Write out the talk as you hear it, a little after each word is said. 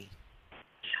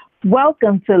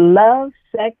Welcome to Love,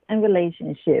 Sex, and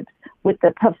Relationships with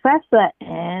the Professor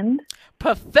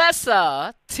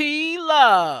Professor T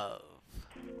Love.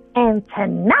 and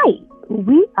tonight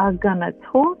we are gonna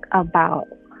talk about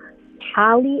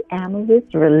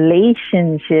polyamorous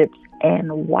relationships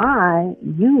and why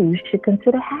you should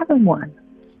consider having one.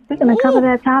 We're gonna cover Woo!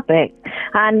 that topic.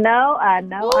 I Woo!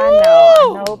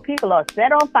 know people are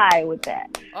set on fire with that.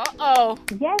 Uh-oh.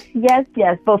 Yes.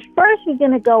 But first, we're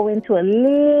going to go into a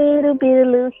little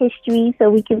history so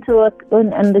we can talk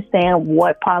and understand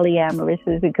what polyamorous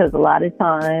is, because a lot of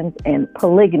times in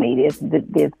polygamy,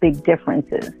 there's big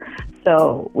differences.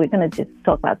 So we're going to just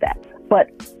talk about that. But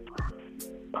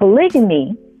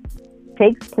polygamy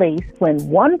takes place when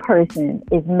one person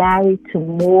is married to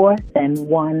more than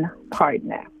one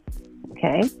partner.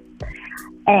 Okay?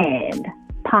 And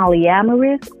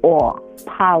polyamorous or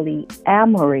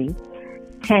polyamory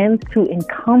tends to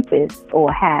encompass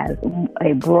or has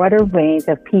a broader range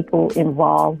of people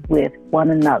involved with one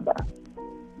another.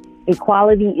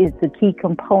 Equality is the key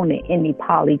component in the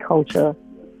polyculture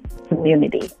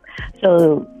community.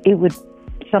 So it would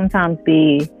sometimes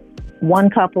be one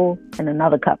couple and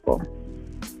another couple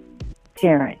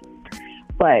sharing.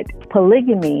 But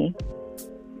polygamy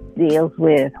deals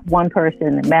with one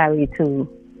person married to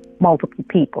multiple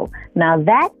people. Now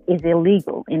that is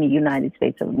illegal in the United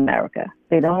States of America.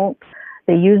 They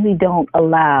usually don't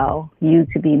allow you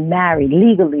to be married,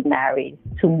 legally married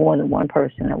to more than one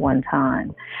person at one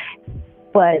time.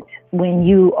 But when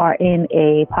you are in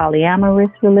a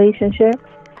polyamorous relationship,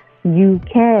 you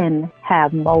can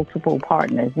have multiple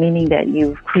partners, meaning that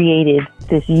you've created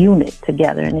this unit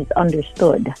together and it's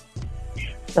understood.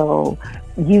 So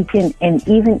you can, and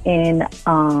even in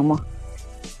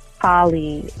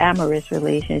polyamorous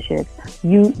relationships,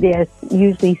 there's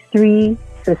usually three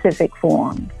specific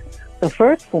forms. The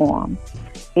first form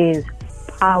is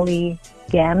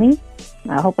polygamy.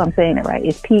 I hope I'm saying it right.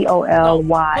 It's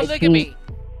P-O-L-Y. No, polygamy.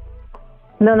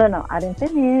 No, I didn't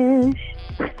finish.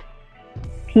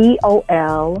 Polygamy.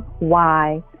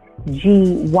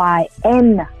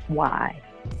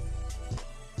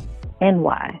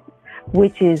 N-Y,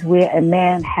 which is where a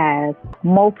man has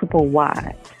multiple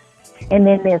wives. And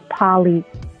then there's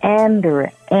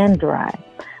polyandry,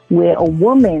 where a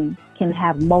woman can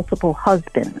have multiple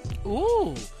husbands.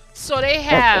 Ooh. So they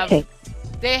have Okay.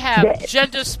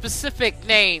 gender specific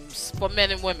names for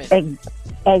men and women.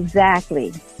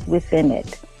 Exactly, within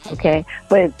it. Okay.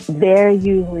 But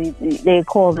they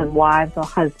call them wives or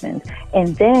husbands.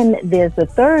 And then there's a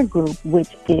third group,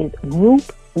 which is group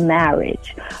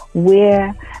marriage,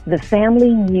 where the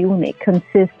family unit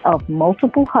consists of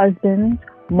multiple husbands,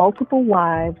 multiple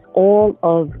wives, all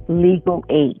of legal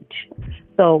age.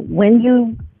 So when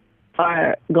you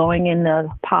are going in the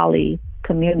poly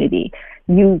community,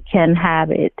 you can have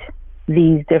it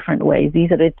these different ways.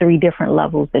 These are the three different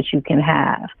levels that you can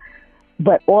have.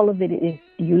 But all of it is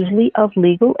usually of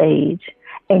legal age,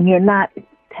 and you're not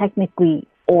technically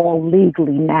all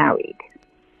legally married.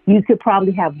 You could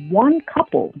probably have one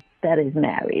couple that is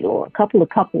married or a couple of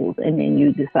couples, and then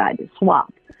you decide to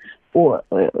swap or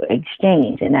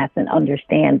exchange, and that's an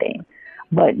understanding.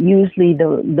 But usually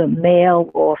the male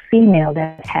or female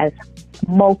that has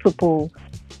multiple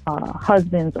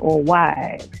husbands or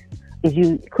wives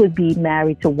you could be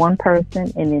married to one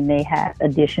person and then they have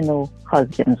additional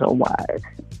husbands or wives.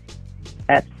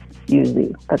 That's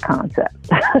usually the concept.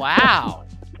 Wow.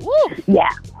 Woo.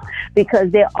 Yeah, because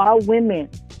there are women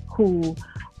who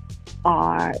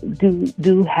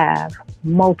do have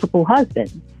multiple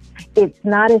husbands. It's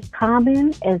not as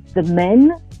common as the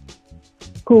men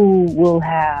who will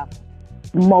have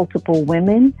multiple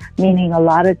women, meaning a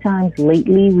lot of times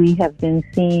lately we have been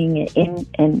seeing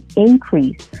an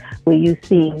increase where you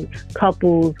see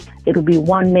couples, it'll be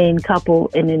one main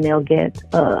couple and then they'll get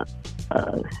a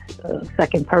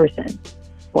second person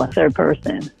or a third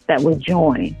person that would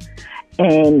join.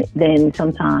 And then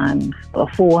sometimes a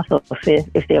fourth or a fifth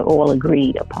if they're all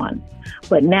agreed upon.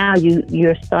 But now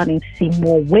you're starting to see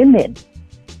more women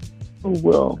who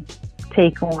will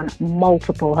take on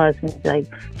multiple husbands. Like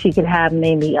she could have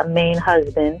maybe a main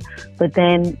husband, but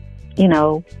then,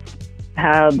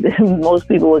 how most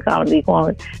people would commonly call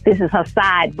it, this is her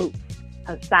side boo.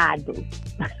 Mm-hmm.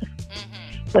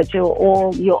 But you're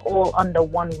all under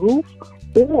one roof,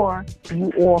 or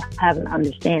you all have an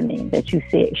understanding that you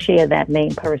share that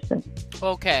main person.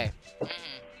 Okay.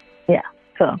 Yeah.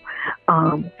 So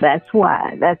that's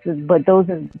why. That's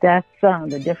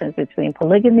the difference between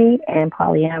polygamy and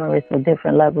polyamorous for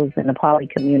different levels in the poly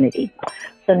community.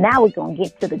 So now we're going to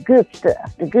get to the good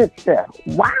stuff. The good stuff.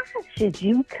 Why should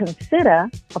you consider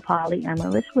a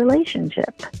polyamorous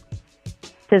relationship?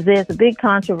 because there's a big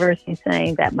controversy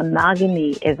saying that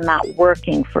monogamy is not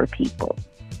working for people.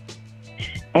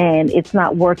 And it's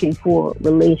not working for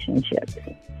relationships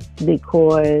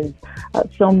because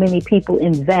so many people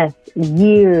invest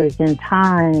years and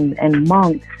time and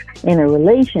months in a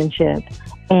relationship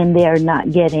and they're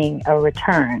not getting a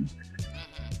return.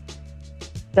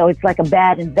 So it's like a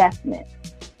bad investment.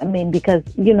 I mean, because,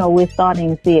 we're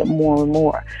starting to see it more and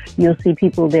more. You'll see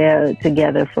people there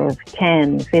together for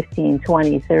 10, 15,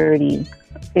 20, 30,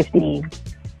 50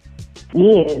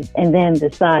 years and then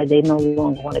decide they no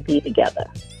longer want to be together.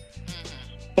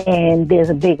 And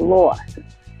there's a big loss.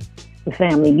 The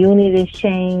family unit is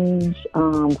changed,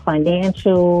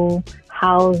 financial,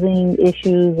 housing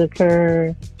issues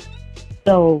occur.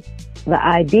 So the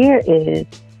idea is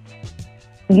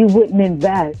you wouldn't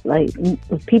invest, like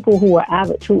people who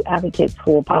are true advocates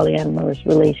for polyamorous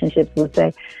relationships would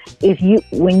say,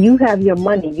 when you have your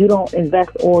money, you don't invest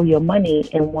all your money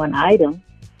in one item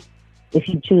if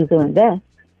you choose to invest,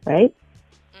 right?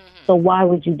 So why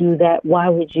would you do that? Why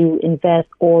would you invest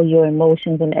all your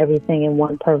emotions and everything in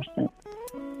one person?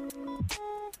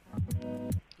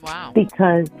 Wow.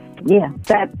 Because,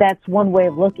 that's one way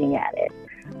of looking at it.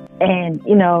 And,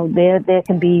 there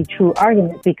can be true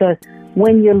arguments because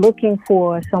when you're looking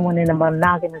for someone in a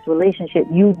monogamous relationship,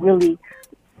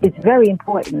 it's very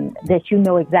important that you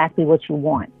know exactly what you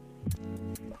want.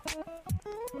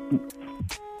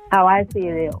 How I see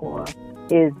it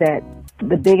is that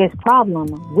the biggest problem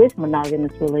with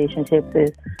monogamous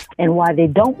relationships and why they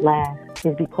don't last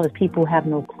is because people have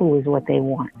no clue is what they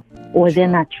want, or they're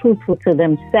not truthful to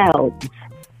themselves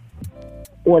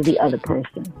or the other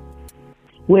person.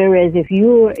 Whereas if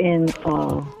you're in,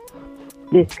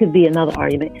 this could be another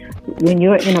argument, when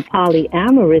you're in a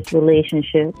polyamorous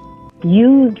relationship,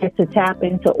 you get to tap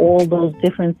into all those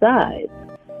different sides.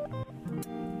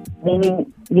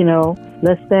 Meaning,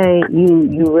 let's say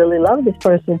you really love this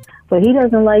person, but he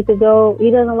doesn't like to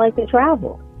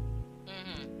travel.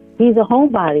 He's a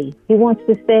homebody. He wants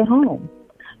to stay home.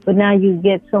 But now you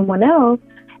get someone else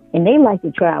and they like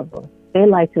to travel. They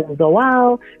like to go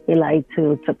out. They like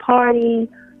to party,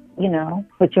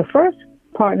 but your first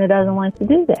partner doesn't like to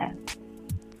do that.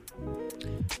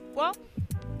 Well,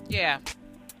 yeah.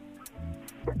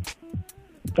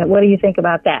 And what do you think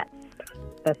about that?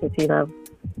 That's what you love.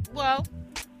 Well,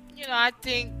 I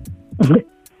think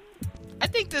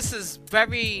this is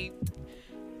very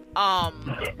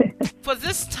for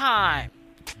this time.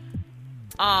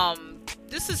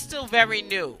 This is still very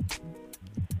new,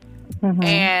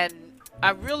 and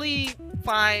I really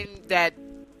find that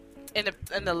in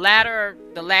the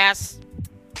last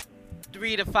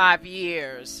 3 to 5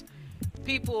 years,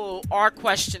 people are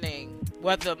questioning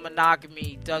whether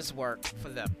monogamy does work for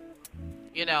them.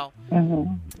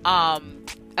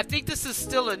 I think this is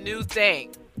still a new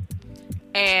thing,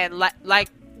 and like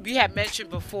we had mentioned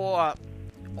before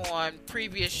on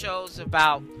previous shows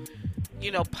about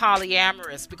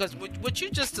polyamorous, because what you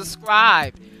just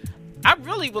described, I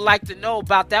really would like to know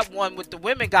about that one with the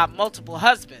women got multiple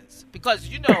husbands, because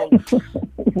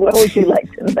what would you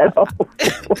like to know?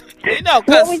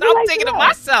 Because I'm thinking to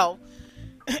myself,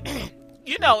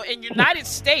 in United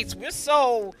States, we're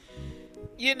so,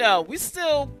 we're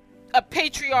still a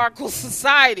patriarchal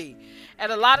society.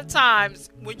 And a lot of times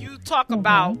when you talk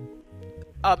about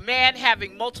a man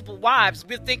having multiple wives,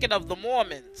 we're thinking of the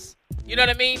Mormons. You know what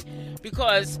I mean?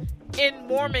 Because in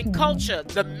Mormon culture,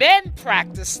 the men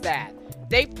practice that.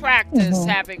 They practice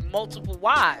having multiple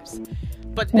wives.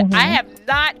 But I have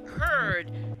not heard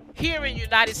here in the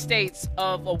United States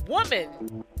of a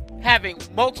woman having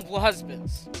multiple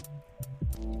husbands.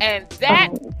 And that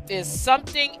is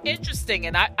something interesting.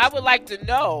 And I would like to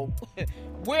know,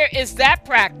 where is that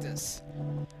practice?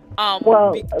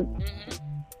 Sorry,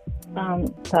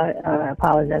 I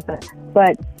apologize.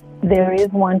 But there is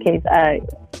one case, I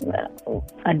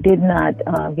did not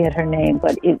get her name,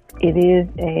 but it is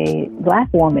a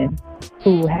black woman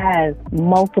who has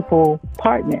multiple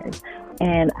partners.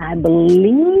 And I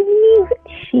believe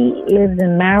she lives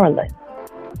in Maryland.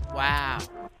 Wow.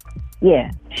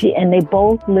 Yeah, and they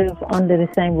both live under the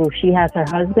same roof. She has her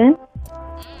husband,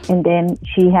 and then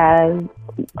she has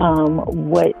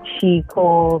what she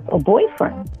calls a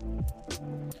boyfriend.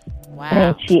 Wow.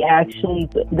 And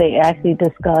they actually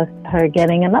discussed her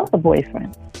getting another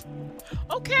boyfriend.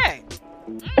 Okay.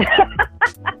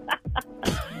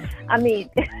 I mean,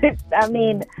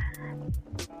 really?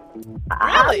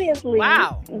 Obviously,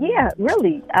 wow. Yeah,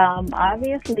 really.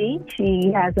 Obviously,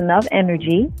 she has enough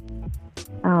energy,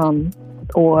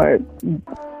 or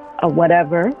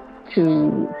whatever,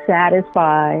 to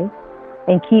satisfy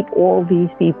and keep all these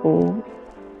people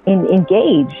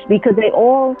engaged, because they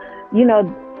all, you know,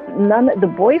 the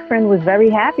boyfriend was very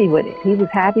happy with it. He was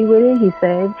happy with it. He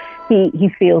said he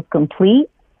feels complete.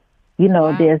 You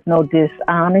know, Wow. there's no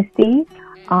dishonesty.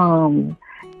 Mm-hmm. Um,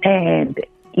 and,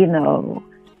 you know,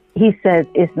 he says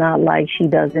it's not like she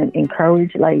doesn't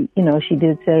encourage, like, you know, she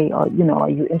did say, you know, are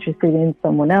you interested in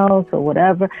someone else or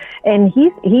whatever? And he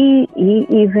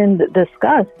even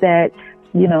discussed that,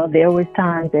 you know, there was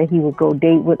times that he would go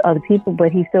date with other people,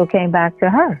 but he still came back to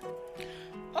her.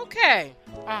 Okay.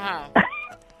 Uh huh.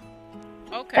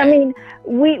 I Okay. mean,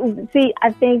 we see.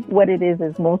 I think what it is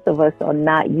most of us are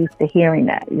not used to hearing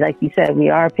that. Like you said, we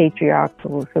are a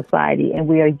patriarchal society, and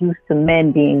we are used to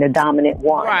men being the dominant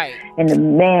one, Right. and the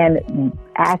man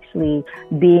actually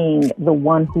being the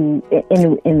one who,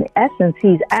 in essence,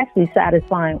 he's actually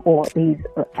satisfying all. He's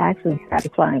actually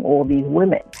satisfying all these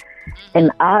women, and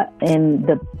Mm-hmm.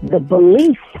 the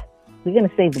belief. We're going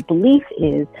to say the belief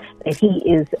is that he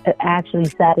is actually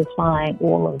satisfying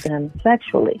all of them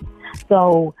sexually.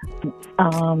 So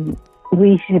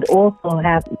we should also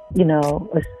have, you know,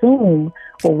 assume,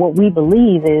 or what we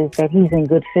believe is that he's in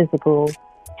good physical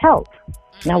health.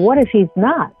 Now, Mm-hmm. what if he's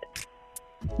not?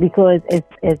 Because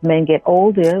as men get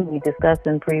older, we discussed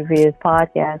in previous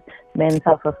podcasts, men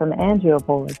suffer from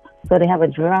andropause. So they have a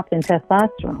drop in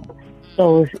testosterone.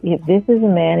 So if this is a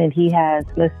man and he has,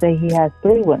 let's say he has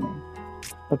 3 women,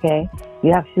 okay?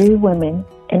 You have 3 women,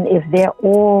 and if they're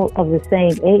all of the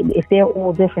same age, if they're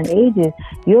all different ages,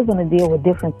 you're going to deal with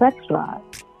different sex drives.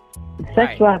 The sex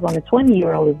Right. drive on a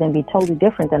 20-year-old is going to be totally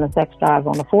different than a sex drive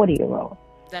on a 40-year-old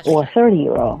That's or a true.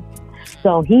 30-year-old.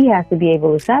 So he has to be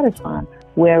able to satisfy them,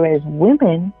 whereas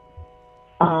women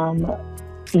um,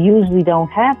 usually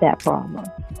don't have that problem.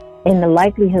 And the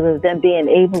likelihood of them being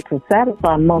able to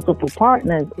satisfy multiple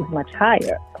partners is much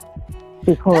higher That's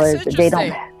because they don't.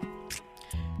 interesting.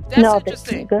 That's No,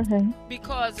 interesting go ahead.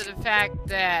 because of the fact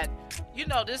that, you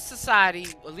know, this society,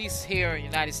 at least here in the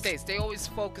United States, they always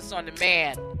focus on the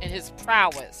man and his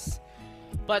prowess.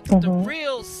 But the Hmm.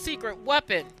 real secret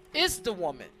weapon is the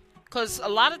woman. Because a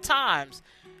lot of times,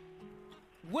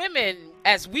 women,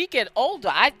 as we get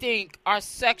older, I think our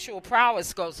sexual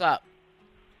prowess goes up.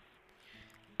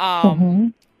 Um, Hmm.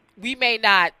 we may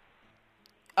not.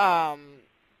 Um,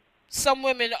 some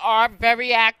women are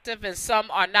very active and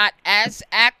some are not as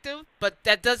active, but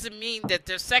that doesn't mean that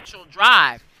their sexual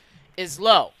drive is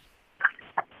low.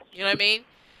 You know what I mean?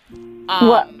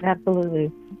 Well, Um,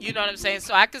 absolutely. you know what I'm saying?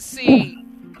 So I could see,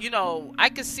 I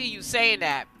could see you saying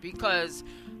that because,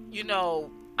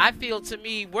 I feel to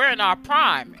me we're in our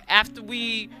prime after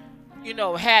we,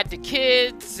 had the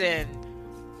kids and,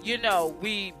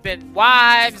 we've been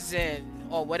wives and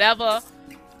or whatever,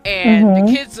 and the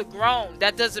Hmm. kids are grown.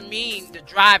 That doesn't mean the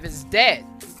drive is dead.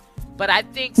 But I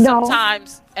think No,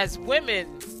 sometimes as women,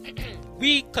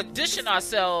 we condition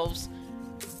ourselves,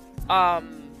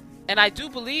 um, and I do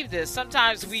believe this.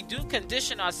 Sometimes we do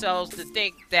condition ourselves to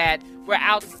think that we're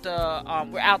out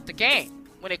the game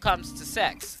when it comes to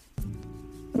sex.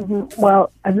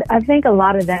 well, I think a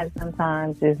lot of that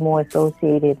sometimes is more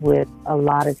associated with a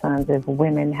lot of times if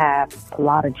women have a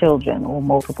lot of children or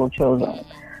multiple children.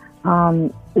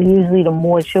 Usually, the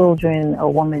more children a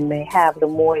woman may have, the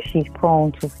more she's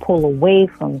prone to pull away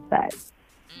from sex,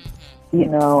 you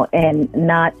know, and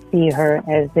not see her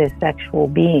as this sexual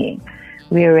being.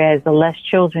 Whereas the less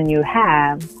children you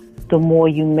have, the more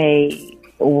you may,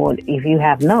 or if you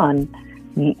have none,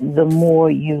 the more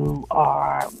you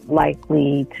are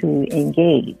likely to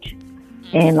engage.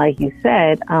 And like you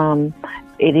said,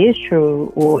 it is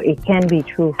true, or it can be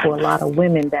true for a lot of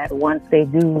women that once they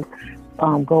do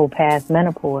go past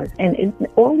menopause, and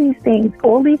all these things,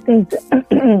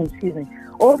 excuse me,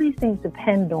 all these things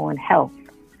depend on health.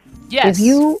 Yes.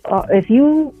 If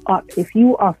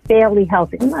you are fairly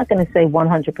healthy, I'm not going to say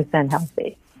 100%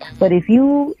 healthy, but if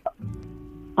you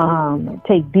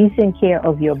take decent care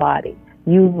of your body,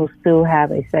 you will still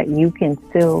have a sex. You can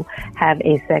still have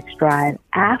a sex drive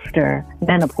after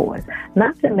menopause.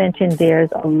 Not to mention,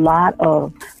 there's a lot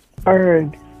of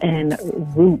herbs and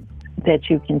roots that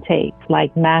you can take.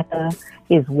 Like maca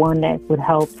is one that would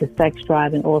help the sex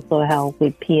drive and also help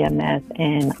with PMS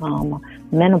and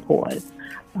menopause.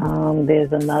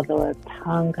 There's another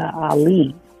Tanga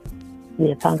Ali.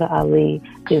 Yeah, Tonga Ali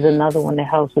is another one that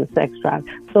helps with sex drive.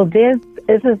 So there's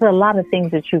just a lot of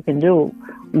things that you can do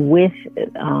with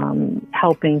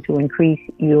helping to increase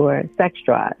your sex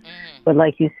drive. But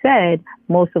like you said,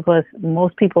 most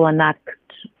people are not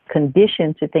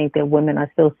conditioned to think that women are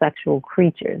still sexual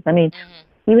creatures. I mean,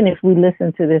 even if we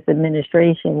listen to this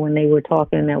administration when they were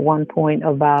talking at one point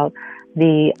about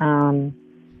the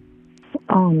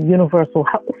universal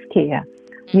health care,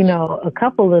 You know, a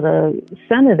couple of the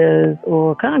senators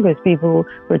or Congress people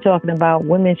were talking about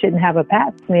women shouldn't have a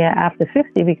pap smear after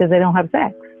 50 because they don't have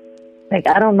sex. Like,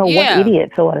 I don't know what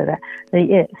idiot thought of that.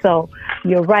 Yeah, so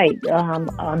you're right.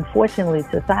 Unfortunately,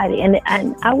 society, and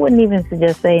I wouldn't even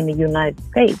suggest say in the United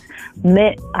States,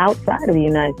 men outside of the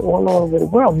United States, all over the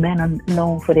world, men are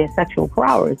known for their sexual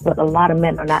prowess, but a lot of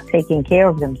men are not taking care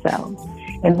of themselves.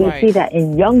 And we see that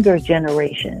in younger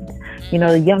generations. You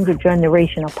know, the younger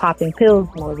generation are popping pills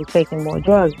more, they're taking more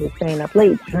drugs, they're staying up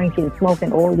late, drinking,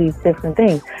 smoking, all these different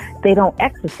things. They don't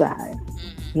exercise.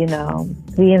 You know,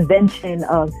 the invention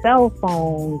of cell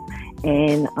phones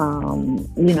and,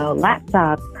 you know,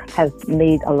 laptops has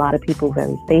made a lot of people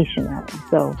very stationary.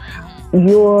 So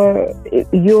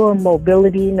your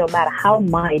mobility, no matter how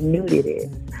minute it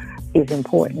is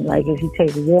important. Like if you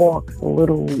take walks, or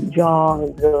little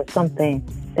jogs or something,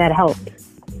 that helps.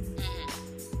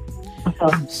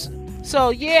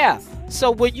 So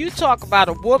when you talk about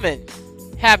a woman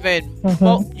having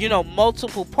you know,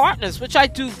 multiple partners, which I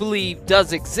do believe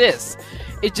does exist,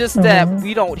 it's just that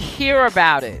we don't hear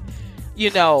about it,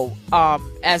 you know,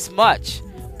 as much.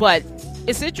 But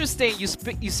it's interesting you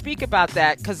speak about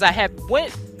that, because I had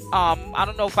went I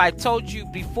don't know if I told you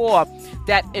before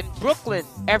that in Brooklyn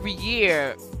every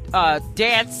year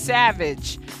Dan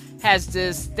Savage has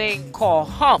this thing called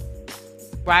Hump,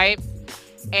 right?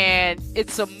 And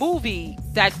it's a movie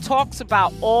that talks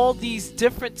about all these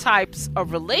different types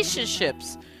of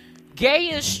relationships, gay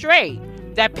and straight,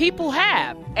 that people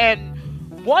have. And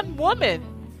one woman,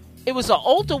 it was an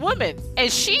older woman,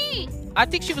 and I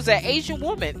think she was an Asian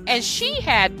woman, and she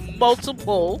had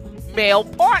multiple male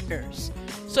partners.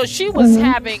 So she was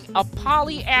having a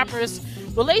polyamorous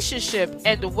relationship,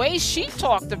 and the way she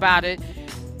talked about it,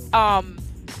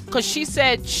 because she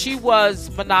said she was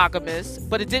monogamous,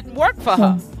 but it didn't work for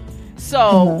her.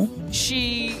 So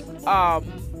she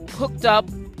hooked up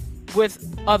with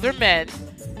other men,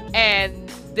 and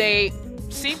they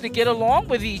seem to get along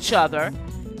with each other,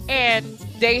 and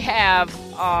they have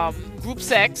group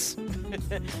sex,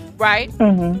 right?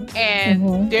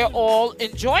 And they're all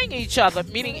enjoying each other,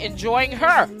 meaning enjoying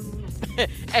her.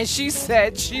 And she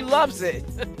said she loves it.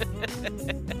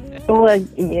 Well,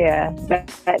 yeah,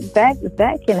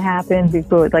 that can happen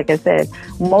because, like I said,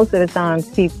 most of the times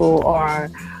people are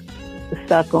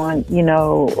stuck on, you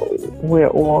know, we're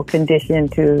all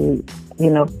conditioned to, you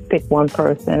know, pick one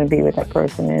person and be with that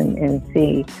person and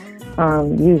see,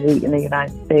 usually in the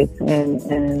United States and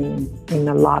in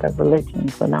a lot of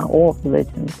religions, but not all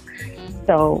religions.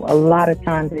 So a lot of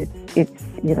times it's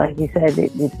like you said,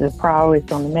 it's the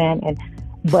prowess on the man,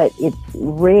 but it's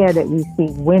rare that we see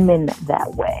women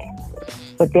that way.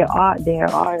 But there are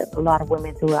a lot of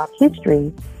women throughout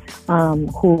history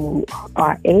who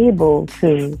are able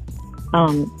to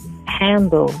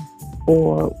handle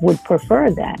or would prefer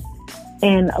that.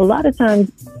 And a lot of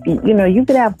times, you know, you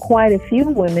could have quite a few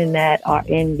women that are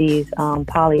in these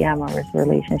polyamorous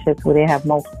relationships where they have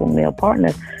multiple male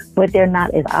partners, but they're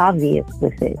not as obvious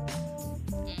with it.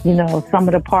 You know, some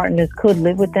of the partners could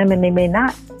live with them and they may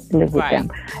not live with them,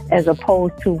 as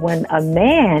opposed to when a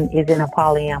man is in a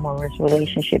polyamorous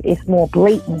relationship, it's more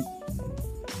blatant.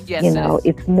 Yes, you know,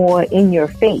 it's more in your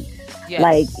face. Yes.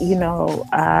 Like, you know,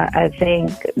 I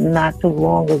think not too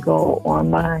long ago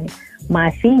on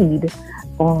my feed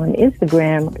on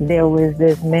Instagram, there was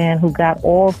this man who got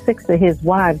all 6 of his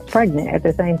wives pregnant at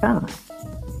the same time.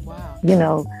 Wow. You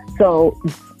know, so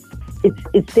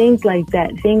it's things like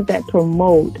that, things that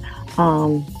promote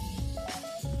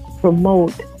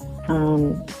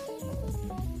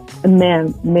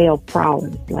male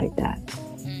prowess like that.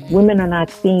 Women are not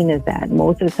seen as that.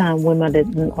 Most of the time,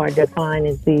 women are defined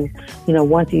as these, you know,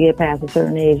 once you get past a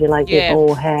certain age, you're like this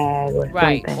old hag or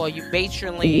something. Or you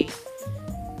matronly.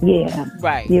 Yeah.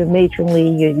 Right. You're matronly.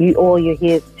 You all you're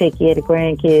here to take care of the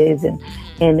grandkids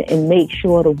and make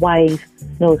sure the wife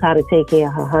knows how to take care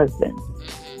of her husband.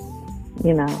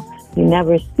 You know, you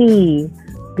never see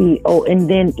and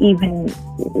then even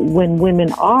when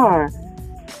women are,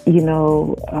 you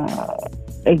know,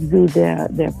 exude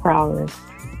their prowess,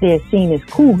 they're seen as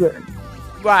cougars.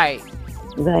 Right.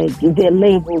 Like they're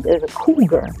labeled as a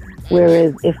cougar.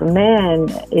 Whereas if a man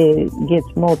gets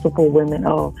multiple women,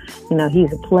 oh, you know,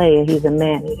 he's a player, he's a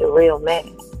man, he's a real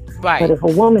man. Right. But if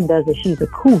a woman does it, she's a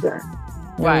cougar.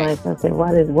 And right. Like I said,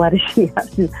 why does she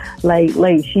have to like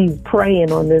she's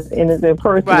preying on this innocent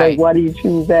person? Right. Like, why do you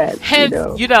choose that?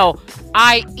 Hence, you know,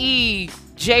 i.e.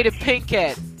 Jada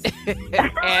Pinkett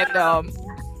and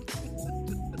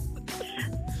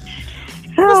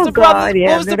what's the brother? Yeah,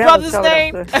 what was the brother's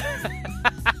name?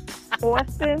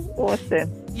 Austin.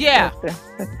 Yeah,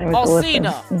 Austin.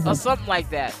 Alcina or something like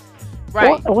that.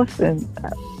 Right. What's in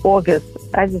August?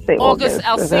 I just say August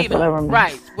August. That's what I Alsina. remember.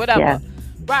 Right. Whatever. Yeah.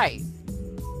 Right.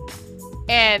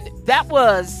 And that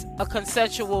was a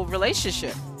consensual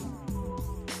relationship.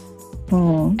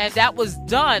 Mm-hmm. And that was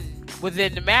done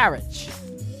within the marriage.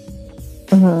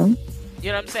 Mm-hmm.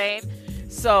 You know what I'm saying?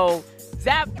 So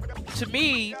that, to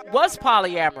me, was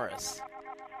polyamorous.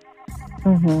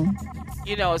 Mm-hmm.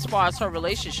 You know, as far as her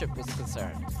relationship was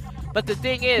concerned. But the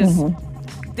thing is,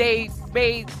 they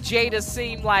made Jada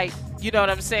seem like, you know what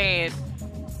I'm saying?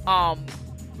 A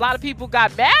lot of people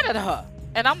got mad at her,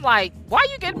 and I'm like, why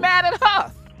you get mad at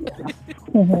her?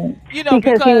 You know,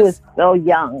 because he was so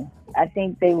young. I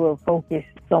think they were focused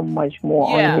so much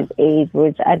more on his age,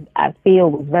 which I feel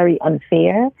was very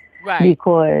unfair. Right.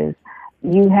 Because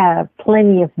you have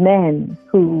plenty of men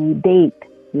who date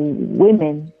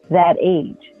women that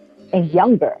age and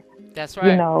younger. That's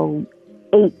right. You know,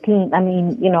 18. I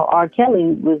mean, you know, R.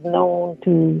 Kelly was known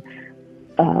to,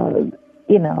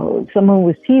 you know, someone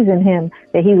was teasing him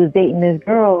that he was dating this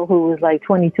girl who was like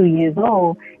 22 years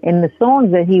old, and the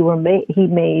songs that he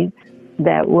made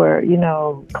that were, you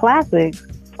know, classics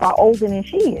are older than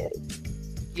she is.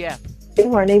 Yeah. They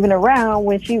weren't even around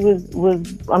when she was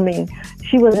I mean,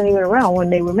 she wasn't even around when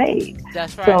they were made.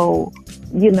 That's right. So,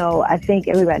 you know, I think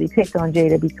everybody picked on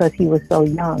Jada because he was so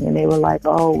young, and they were like,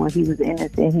 oh, well, he was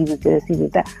innocent, he was this, he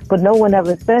was that. But no one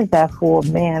ever says that for a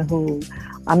man who,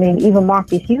 I mean, even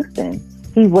Marcus Houston,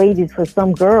 he waited for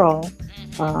some girl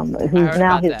who's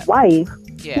now his wife.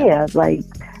 Yeah, like,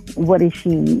 what is she?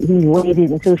 He waited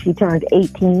until she turned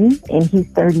 18 and he's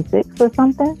 36 or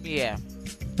something. Yeah.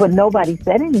 But nobody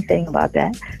said anything about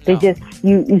that. They No. just,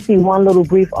 you see one little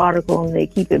brief article and they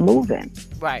keep it moving.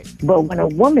 Right. But when a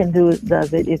woman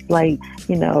does it, it's like,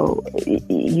 you know,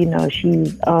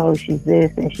 she's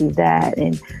this and she's that.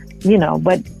 And, you know,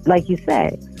 but like you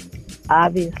said,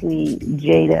 obviously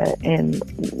Jada and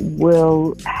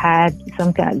Will had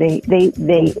some kind,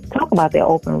 they talk about their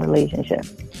open relationship.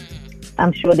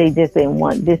 I'm sure they just didn't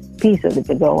want this piece of it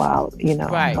to go out, you know.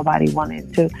 Right. Nobody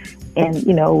wanted to. And,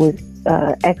 you know, it was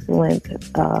excellent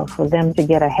for them to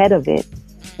get ahead of it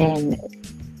and,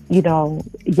 you know,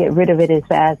 get rid of it as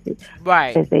fast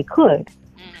as they could.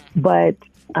 But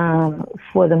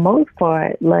for the most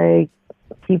part, like,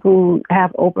 people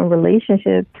have open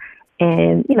relationships,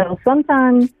 and, you know,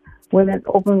 sometimes when it's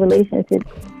open relationships,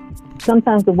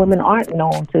 sometimes the women aren't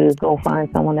known to go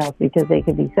find someone else because they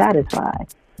could be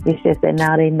satisfied. It's just that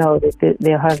now they know that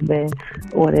their husband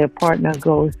or their partner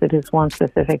goes to this one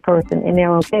specific person, and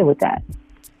they're okay with that.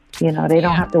 You know, they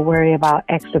don't have to worry about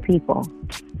extra people.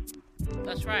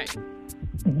 That's right.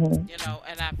 Mm-hmm. You know,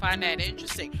 and I find that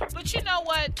interesting. But you know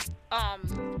what?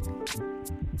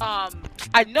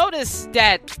 I noticed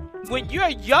that when you're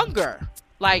younger,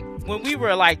 like when we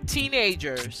were like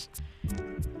teenagers,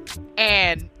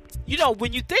 and you know,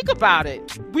 when you think about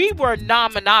it, we were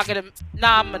non-monogamous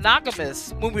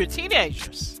when we were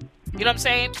teenagers. You know what I'm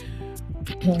saying?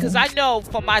 Because I know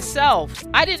for myself,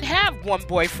 I didn't have one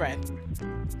boyfriend.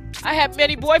 I had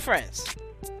many boyfriends.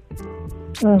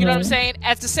 You know what I'm saying?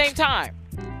 At the same time.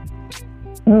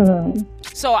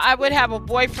 So I would have a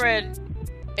boyfriend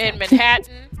in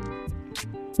Manhattan,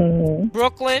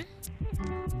 Brooklyn,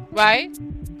 right?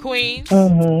 Queens.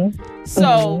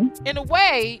 So in a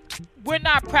way, we're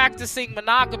not practicing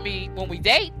monogamy when we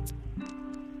date.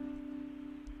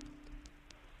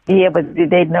 Yeah, but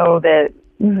did they know that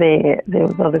there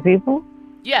was other people?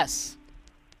 Yes.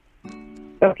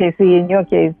 Okay, see, in your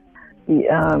case,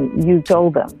 you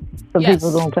told them. Some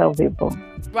people don't tell people.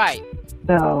 Right.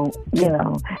 So, you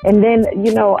know, and then,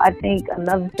 you know, I think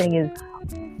another thing is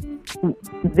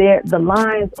the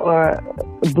lines are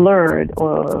blurred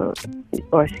or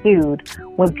skewed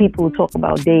when people talk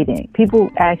about dating. People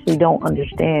actually don't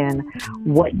understand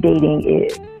what dating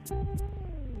is.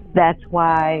 That's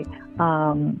why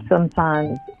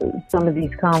sometimes some of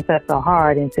these concepts are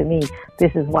hard, and to me,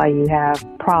 this is why you have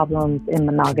problems in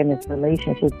monogamous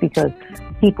relationships, because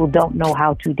people don't know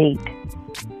how to date.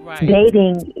 Right.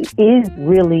 Dating is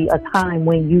really a time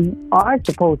when you are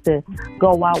supposed to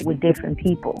go out with different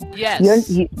people. Yes.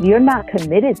 You're not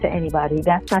committed to anybody.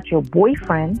 That's not your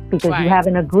boyfriend because you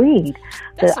haven't agreed.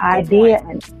 That's the idea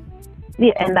and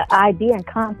the idea and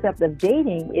concept of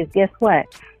dating is, guess what?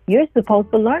 You're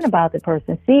supposed to learn about the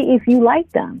person, see if you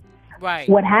like them. Right.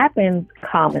 What happens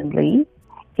commonly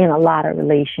in a lot of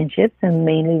relationships, and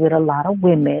mainly with a lot of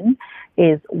women,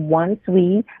 is once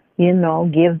we, you know,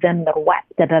 give them the whack,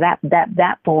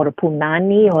 that for the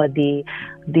punani or the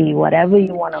whatever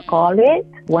you want to call it.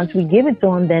 Once we give it to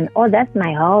them, then, oh, that's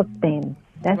my husband.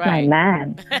 That's my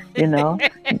man, you know.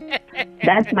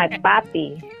 That's my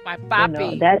papi. My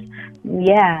papi.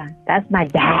 That's my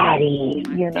daddy.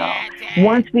 Dad.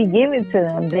 Once we give it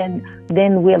to them,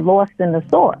 then we're lost in the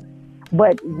sauce.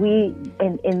 But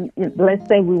let's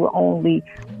say we were only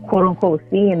quote unquote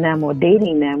seeing them or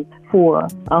dating them for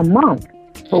a month.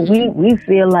 But we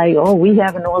feel like, we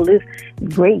having all this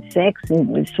great sex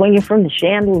and swinging from the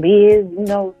chandeliers,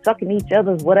 sucking each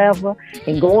other's whatever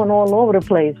and going all over the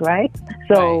place, right?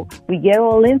 So we get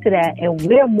all into that and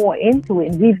we're more into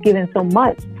it, and we've given so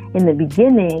much in the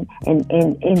beginning and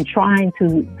in trying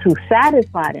to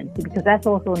satisfy them, because that's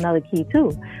also another key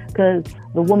too, because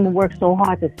the woman works so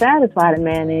hard to satisfy the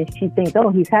man and she thinks,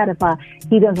 he's satisfied,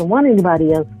 he doesn't want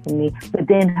anybody else from me, but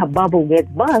then her bubble gets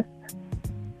bust.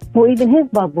 Or even his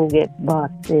bubble gets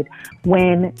busted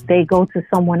when they go to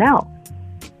someone else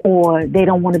or they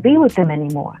don't want to be with them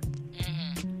anymore.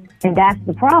 And that's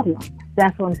the problem.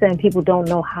 That's what I'm saying. People don't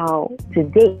know how to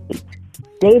date.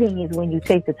 Dating is when you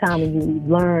take the time and you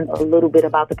learn a little bit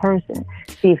about the person.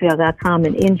 See if y'all got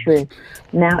common interests.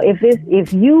 Now, if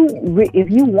you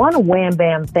want to wham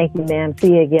bam, thank you ma'am,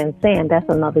 see you again, Sam, that's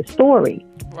another story.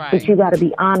 Right. But you got to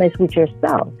be honest with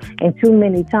yourself. And too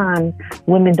many times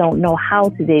women don't know how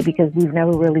to date because we've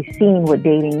never really seen what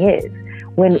dating is.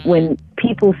 When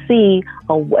people see,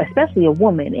 especially a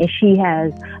woman, and she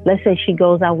has, let's say she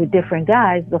goes out with different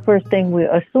guys, the first thing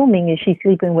we're assuming is she's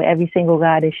sleeping with every single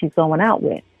guy that she's going out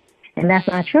with. And that's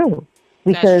not true.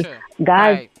 Because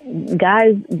guys,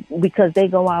 because they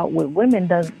go out with women,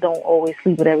 don't always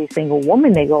sleep with every single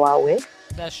woman they go out with.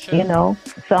 That's true.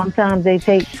 Sometimes they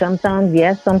take, sometimes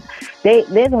yes, they're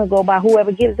going to go by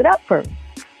whoever gives it up first.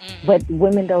 But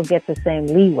women don't get the same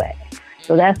leeway.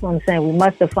 So that's what I'm saying. We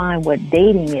must define what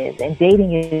dating is, and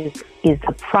dating is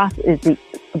the process, is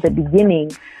the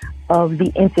beginning of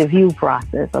the interview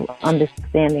process of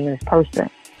understanding this person.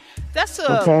 That's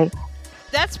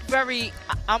very.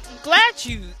 I'm glad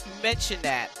you mentioned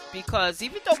that, because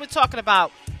even though we're talking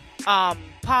about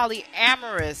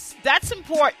polyamorous, that's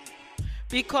important,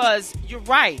 because you're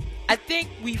right. I think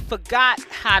we forgot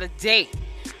how to date,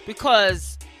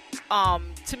 because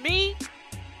to me,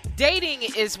 dating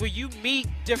is where you meet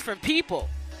different people.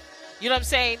 You know what I'm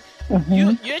saying?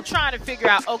 You're trying to figure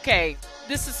out, okay,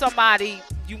 this is somebody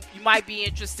you might be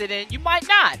interested in, you might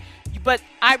not. But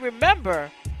I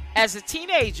remember as a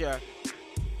teenager,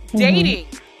 dating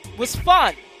was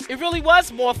fun. It really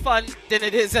was more fun than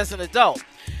it is as an adult,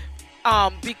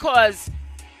 because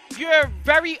you're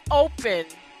very open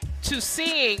to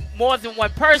seeing more than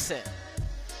one person.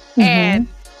 And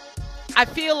I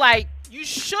feel like you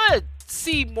should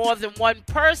see more than one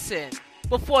person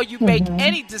before you make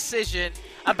any decision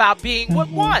about being with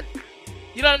one.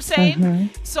 You know what I'm saying?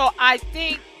 So I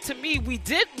think, to me, we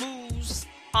did lose,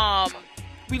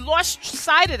 we lost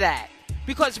sight of that,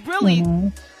 because really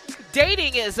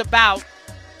dating is about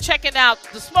checking out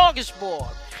the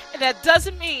smorgasbord. And that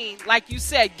doesn't mean, like you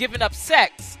said, giving up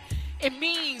sex. It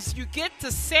means you get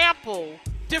to sample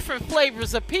different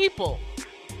flavors of people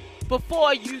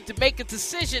before you to make a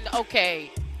decision,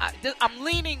 okay, I'm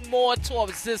leaning more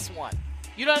towards this one.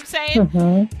 You know what I'm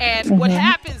saying? And what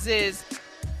happens is,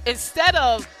 instead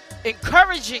of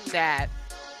encouraging that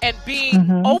and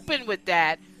being open with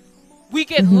that, we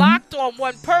get locked on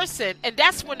one person, and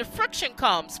that's when the friction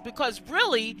comes, because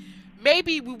really,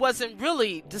 maybe we wasn't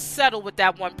really to settle with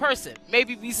that one person.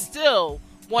 Maybe we still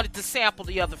wanted to sample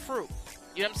the other fruit.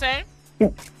 You know what I'm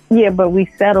saying? Yeah, but we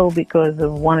settle because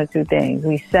of one or two things.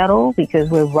 We settle because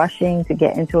we're rushing to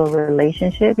get into a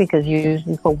relationship, because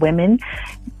usually for women,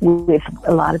 with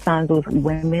a lot of times with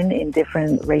women in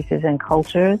different races and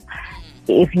cultures,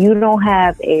 if you don't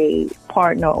have a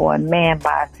partner or a man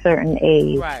by a certain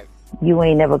age, you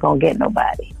ain't never going to get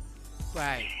nobody.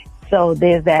 Right. So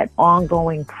there's that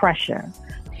ongoing pressure.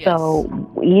 Yes.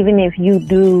 So even if you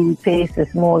do taste the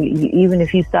small, even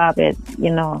if you stop at,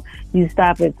 you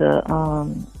stop at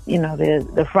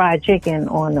the fried chicken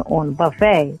on the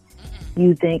buffet,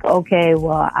 you think, okay,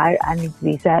 well, I need to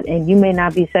be and you may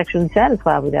not be sexually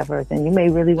satisfied with that person. You may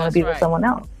really want to be with someone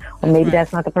else. Or maybe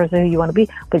that's not the person who you want to be,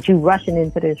 but you rushing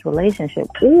into this relationship.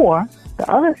 Or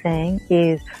the other thing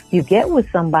is, you get with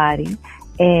somebody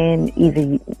and either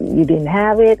you didn't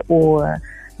have it, or,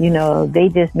 they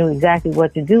just knew exactly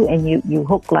what to do, and you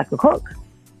hook like a hook.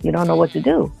 You don't know what to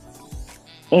do.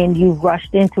 And you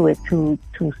rushed into it too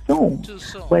soon.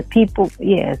 But people,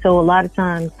 so a lot of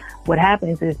times what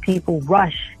happens is people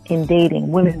rush in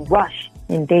dating. Women rush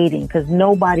in dating because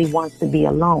nobody wants to be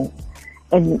alone.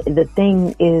 And the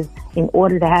thing is, in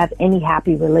order to have any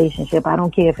happy relationship, I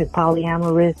don't care if it's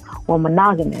polyamorous or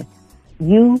monogamous,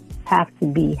 you have to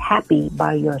be happy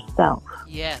by yourself.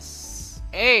 Yes.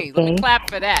 Hey, let me clap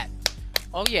for that.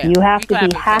 Oh yeah. You have You to be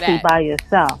clapping for happy that. by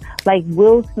yourself. Like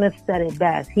Will Smith said it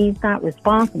best. He's not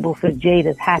responsible for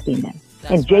Jada's happiness.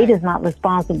 That's And right. Jada's not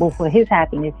responsible for his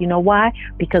happiness. You know why?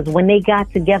 Because when they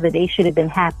got together, they should have been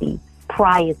happy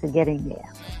prior to getting there.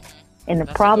 And the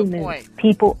That's a problem good is point.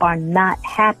 people are not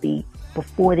happy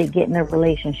before they get in a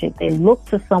relationship. They look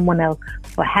to someone else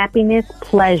for happiness,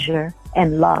 pleasure,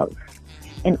 and love.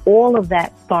 And all of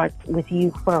that starts with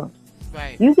you first.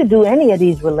 Right. You could do any of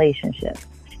these relationships,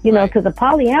 you know, Right. because a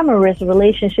polyamorous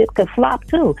relationship could flop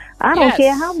too. I don't Yes.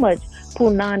 care how much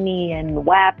punani and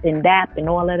WAP and DAP and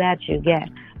all of that you get.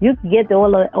 You can get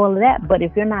all of that, but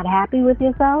if you're not happy with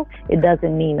yourself, it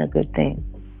doesn't mean a good thing.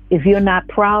 If you're not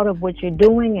proud of what you're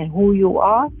doing and who you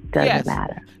are, doesn't Yes.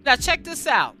 matter. Now check this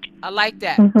out. I like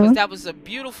that because Mhm. that was a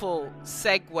beautiful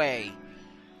segue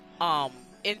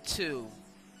into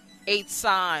 8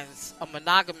 signs a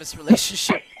monogamous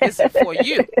relationship isn't for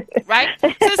you, right?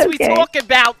 Since we Okay. talk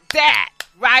about that,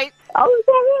 right?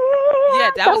 Oh, Yeah,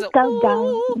 that was a go.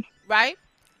 ooh, right?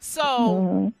 So,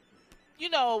 Mhm. you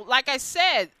know, like I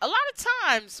said, a lot of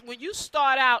times when you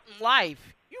start out in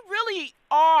life, you really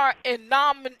are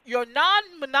you're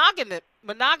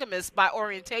non-monogamous by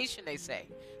orientation, they say.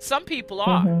 Some people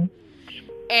are. Mhm.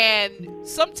 And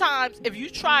sometimes if you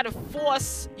try to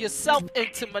force yourself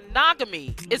into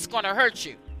monogamy, it's going to hurt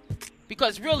you.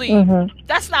 Because really, Mhm.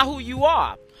 that's not who you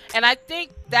are. And I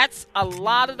think that's a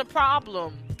lot of the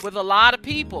problem with a lot of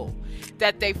people,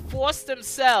 that they force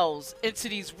themselves into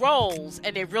these roles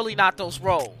and they're really not those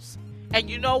roles. And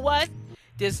you know what?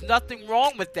 There's nothing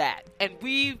wrong with that. And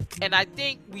I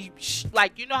think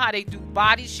like, you know how they do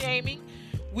body shaming?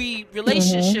 We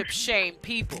relationship shame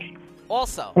people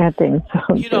also. I think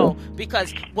so. You know,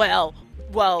 because well,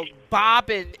 Bob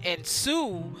and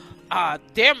Sue,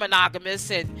 they're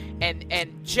monogamous,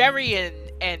 and Jerry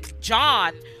and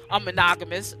John are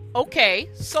monogamous. Okay,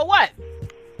 so what?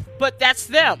 But that's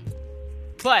them.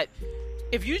 But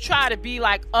if you try to be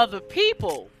like other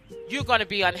people, you're going to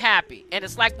be unhappy. And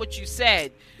it's like what you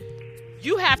said.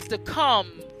 You have to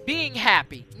come being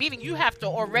happy, meaning you have to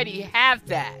already have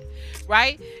that,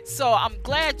 right? So I'm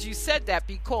glad you said that,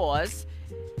 because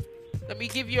let me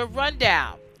give you a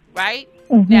rundown, right?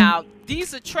 Now,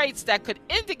 these are traits that could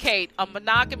indicate a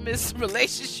monogamous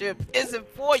relationship isn't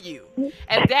for you,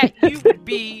 and that you would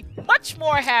be much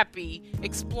more happy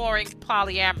exploring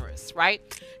polyamorous, right?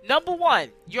 Number 1,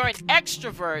 you're an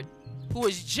extrovert who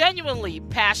is genuinely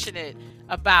passionate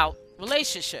about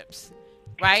relationships,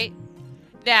 right?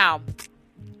 Now,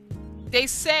 they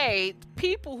say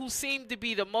people who seem to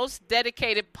be the most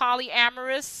dedicated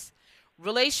polyamorous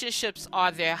relationships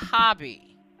are their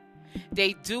hobby.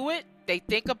 They do it, they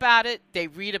think about it, they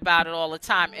read about it all the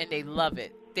time, and they love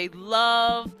it. They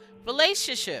love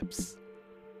relationships.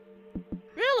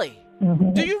 Really?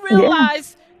 Do you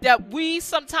realize that we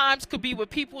sometimes could be with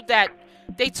people that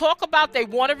they talk about they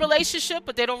want a relationship,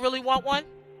 but they don't really want one?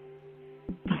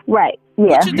 Right. Yeah.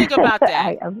 What you think about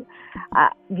that?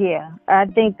 I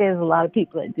think there's a lot of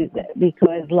people that do that,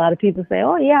 because a lot of people say,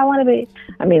 "Oh yeah, I want to be."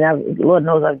 I mean, Lord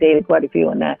knows I've dated quite a few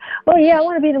on that. Oh yeah, I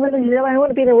want to be in a relationship. I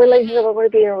want to be in a relationship. I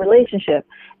want to be in a relationship.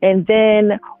 And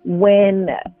then when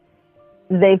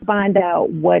they find out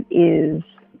what is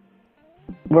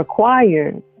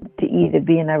required to either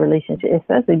be in a relationship,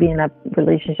 especially be in a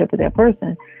relationship with that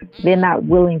person, they're not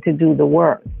willing to do the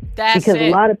work. That's because it. a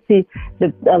lot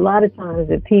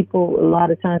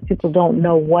of times people don't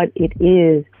know what it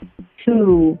is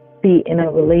to be in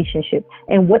a relationship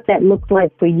and what that looks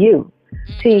like for you.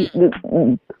 See,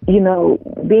 you know,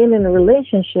 being in a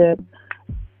relationship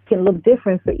can look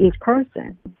different for each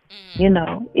person. You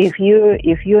know, if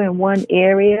you're in one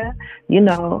area, you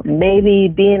know, maybe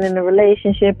being in a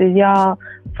relationship is y'all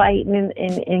fighting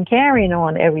and carrying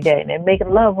on every day and making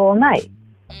love all night.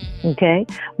 Okay,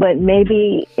 but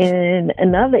maybe in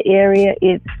another area,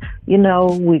 it's, you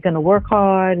know, we're going to work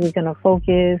hard, we're going to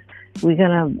focus, we're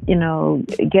going to, you know,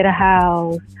 get a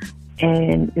house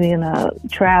and, you know,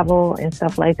 travel and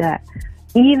stuff like that.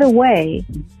 Either way,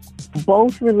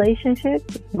 both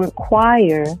relationships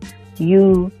require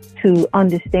you to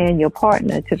understand your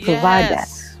partner to provide that.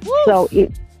 Woo.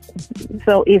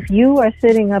 So if you are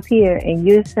sitting up here and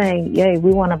you're saying, "Yay,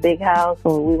 we want a big house,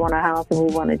 or we want a house, and we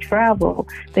want to travel,"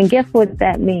 then guess what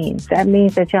that means? That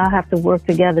means that y'all have to work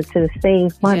together to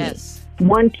save money. Yes.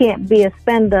 One can't be a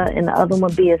spender and the other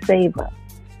one be a saver.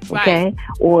 Okay? Right.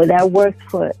 Or that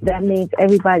means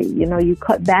everybody, you know, you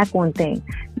cut back on things,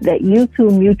 that you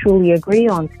two mutually agree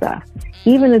on stuff.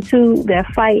 Even the two that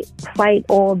fight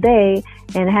all day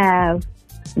and have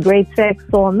great sex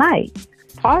all night.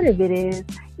 Part of it is,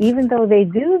 even though they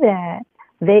do that,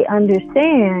 they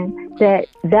understand that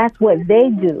that's what they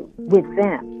do with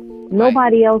them.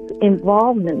 Nobody else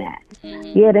involved in that.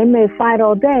 Yeah, they may fight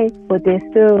all day, but they're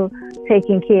still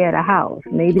taking care of the house.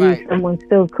 Maybe someone's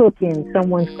still cooking,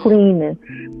 someone's cleaning.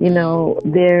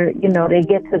 They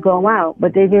get to go out,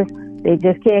 but they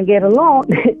just can't get along.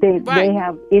 They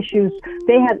have issues.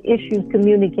 They have issues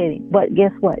communicating. But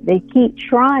guess what? They keep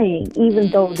trying,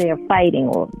 even though they're fighting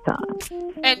all the time.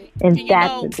 And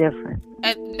that's the difference.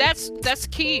 And that's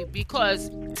key,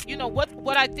 because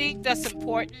what I think that's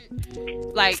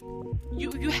important. Like,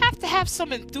 you have to have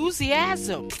some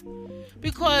enthusiasm,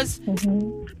 because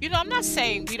I'm not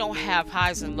saying we don't have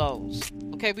highs and lows.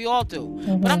 Okay, we all do.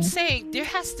 But I'm saying there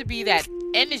has to be that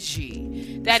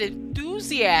energy, that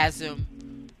enthusiasm,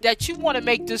 that you want to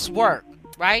make this work,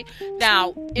 right?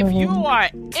 Now, if you are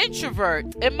an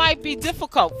introvert, it might be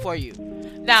difficult for you.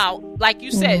 Now, like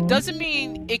you said, it doesn't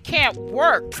mean it can't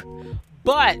work,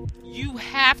 but you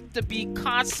have to be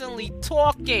constantly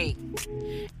talking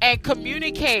and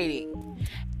communicating.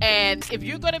 And if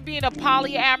you're going to be in a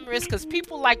polyamorous, because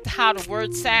people like how the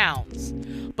word sounds,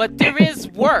 but there is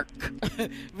work,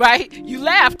 right? You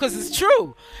laugh because it's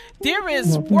true. There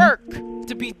is work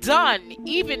to be done,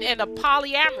 even in a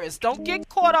polyamorous. Don't get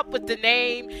caught up with the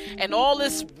name and all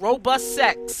this robust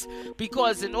sex,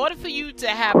 because in order for you to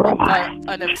have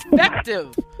an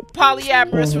effective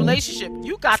polyamorous relationship,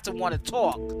 you got to want to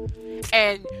talk.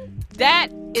 And that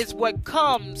is what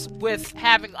comes with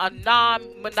having a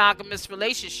non-monogamous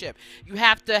relationship. You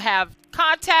have to have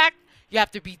contact, you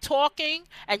have to be talking,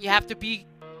 and you have to be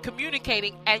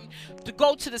communicating. And to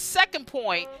go to the second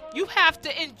point, you have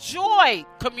to enjoy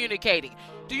communicating.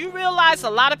 Do you realize a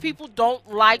lot of people don't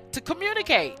like to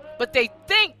communicate, but they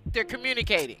think they're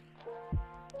communicating?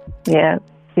 Yes,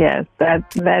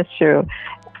 that's true.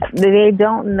 They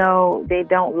don't know, they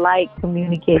don't like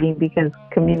communicating because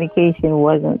communication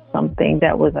wasn't something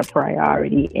that was a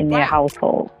priority in their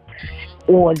household,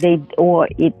 or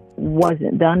it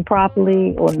wasn't done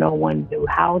properly, or no one knew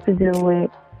how to do it,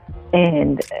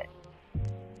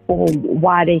 or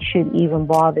why they should even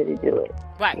bother to do it.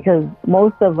 Right. Because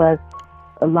most of us,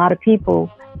 a lot of people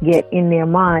get in their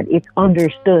mind, it's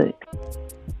understood.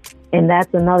 And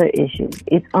that's another issue.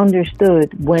 It's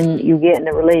understood when you get in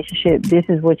a relationship, this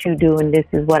is what you do and this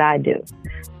is what I do.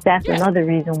 That's another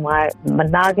reason why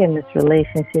monogamous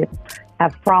relationships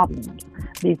have problems,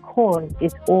 because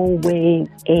it's always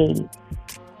a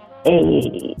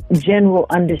general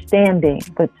understanding,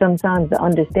 but sometimes the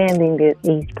understanding that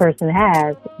each person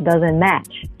has doesn't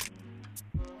match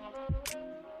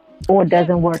or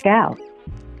doesn't work out.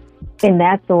 And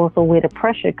that's also where the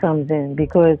pressure comes in,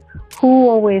 because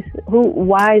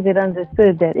why is it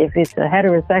understood that if it's a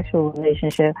heterosexual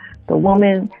relationship, the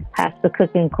woman has to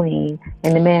cook and clean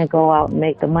and the man go out and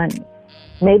make the money?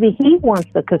 Maybe he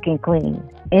wants to cook and clean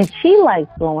and she likes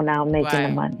going out and making the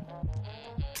money.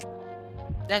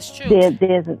 That's true.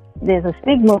 There's a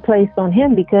stigma placed on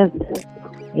him because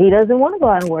he doesn't want to go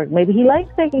out and work. Maybe he likes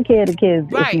taking care of the kids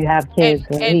if you have kids,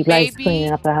 and he likes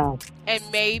cleaning up the house. And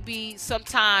maybe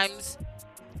sometimes,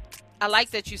 I like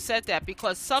that you said that,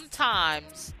 because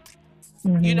sometimes,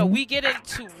 we get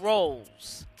into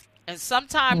roles, and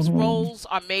sometimes roles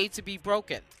are made to be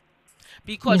broken,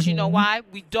 because you know why?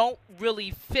 We don't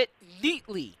really fit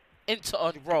neatly into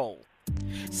a role.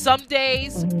 Some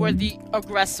days we're the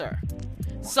aggressor.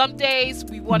 Some days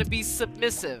we want to be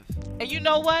submissive. And you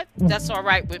know what? That's all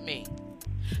right with me.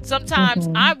 Sometimes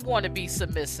I want to be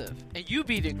submissive and you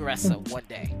be the aggressor one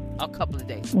day, a couple of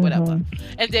days, whatever.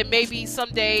 And then maybe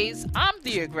some days I'm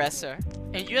the aggressor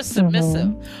and you're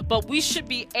submissive. But we should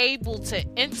be able to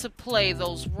interplay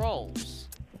those roles.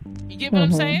 You get what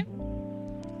I'm saying?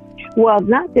 Well,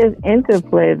 not just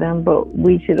interplay them, but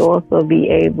we should also be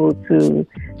able to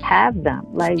have them.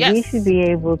 Like, we should be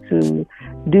able to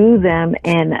do them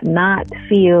and not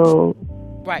feel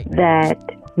that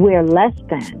we're less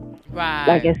than. Right.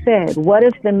 Like I said, what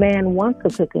if the man wants to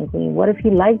cook and clean? What if he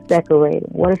likes decorating?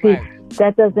 What if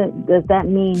does that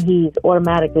mean he's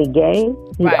automatically gay?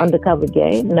 He's undercover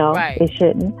gay? No, it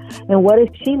shouldn't. And what if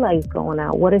she likes going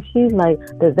out? What if she's like,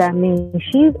 does that mean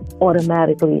she's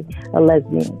automatically a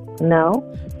lesbian? No.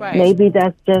 Maybe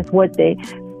that's just what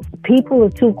people are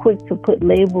too quick to put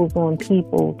labels on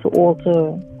people to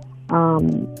alter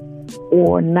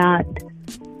or not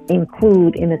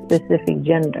include in a specific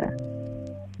gender.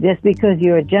 Just because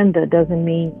you're a gender doesn't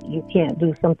mean you can't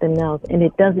do something else. And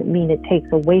it doesn't mean it takes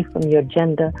away from your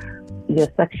gender, your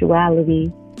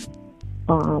sexuality,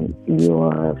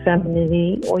 your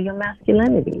femininity, or your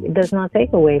masculinity. It does not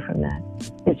take away from that.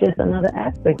 It's just another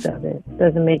aspect of it. It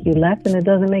doesn't make you less and it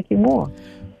doesn't make you more.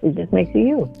 It just makes you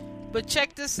you. But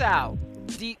check this out.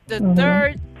 The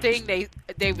third thing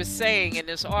they were saying in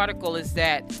this article is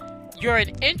that you're an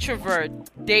introvert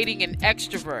dating an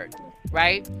extrovert,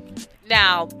 right?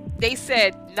 Now, they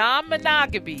said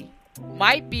non-monogamy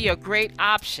might be a great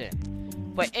option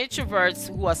for introverts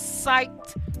who are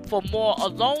psyched for more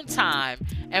alone time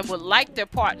and would like their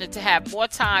partner to have more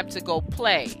time to go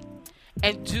play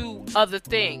and do other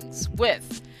things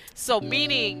with. So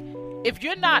meaning, if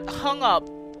you're not hung up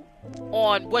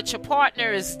on what your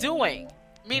partner is doing,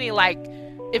 meaning like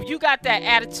if you got that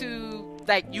attitude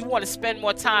like you want to spend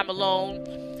more time alone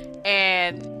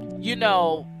and you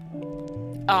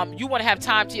want to have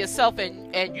time to yourself,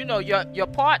 and your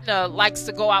partner likes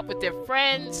to go out with their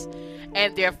friends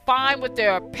and they're fine with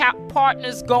their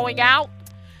partners going out,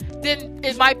 then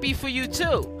it might be for you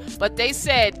too. But they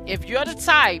said if you're the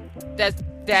type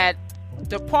that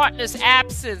the partner's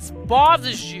absence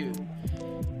bothers you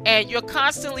and you're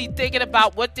constantly thinking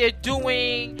about what they're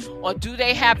doing or do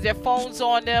they have their phones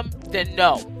on them, then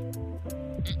no,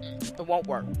 it won't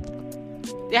work.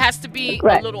 There has to be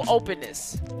a little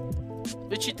openness.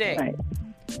 What you think? Right.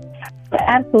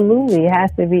 Absolutely, it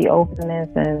has to be openness,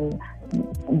 and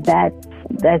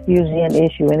that's usually an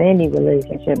issue in any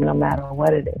relationship, no matter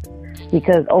what it is,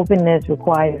 because openness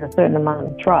requires a certain amount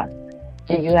of trust,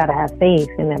 and you got to have faith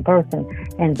in that person,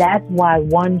 and that's why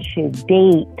one should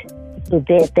date so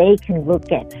that they can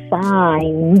look at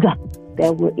signs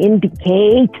that will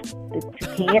indicate that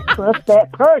you can't trust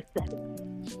that person.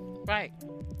 Right.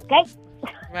 Okay.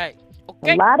 Right.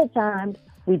 Okay. A lot of times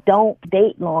we don't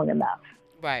date long enough.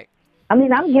 Right. I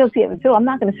mean, I'm guilty of it too. I'm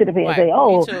not going to sit up here and say,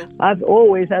 "Oh, I've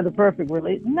always had the perfect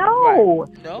relationship." No,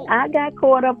 no. I got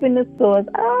caught up in the stores.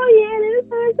 Oh yeah, this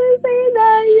person say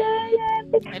that,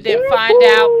 yeah. And then find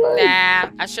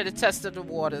out, I should have tested the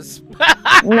waters.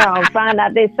 No, find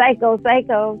out they're psycho.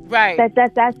 Right.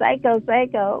 That's psycho.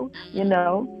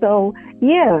 So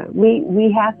yeah,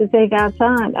 we have to take our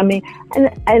time. I mean,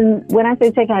 and when I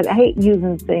say take our, I hate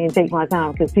saying take my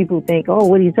time because people think, oh,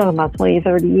 what are you talking about, 20,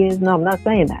 30 years? No, I'm not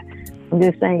saying that. I'm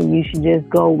just saying you should just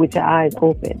go with your eyes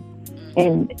open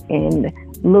and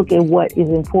look at what is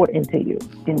important to you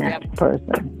in that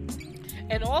person.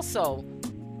 And also,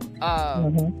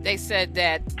 they said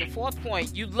that the fourth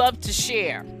point, you love to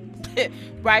share,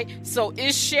 right? So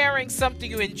is sharing something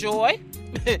you enjoy?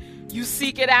 You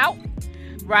seek it out,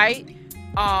 right?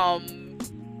 Or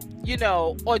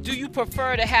do you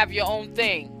prefer to have your own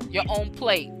thing, your own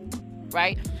plate,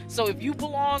 right? So if you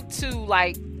belong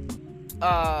to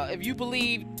if you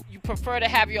believe you prefer to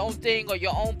have your own thing or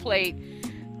your own plate,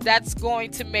 that's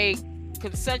going to make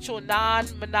consensual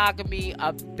non-monogamy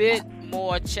a bit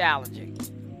more challenging.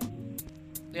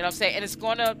 You know what I'm saying? And it's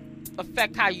going to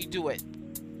affect how you do it.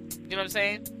 You know what I'm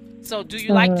saying? So do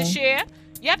you like to share?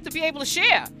 You have to be able to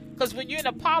share. Because when you're in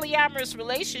a polyamorous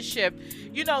relationship,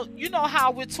 you know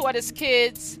how we're taught as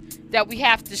kids that we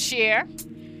have to share.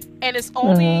 And it's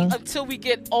only until we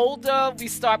get older we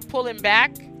start pulling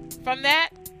back from that.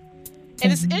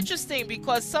 And it's interesting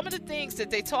because some of the things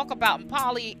that they talk about in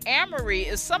polyamory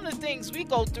is some of the things we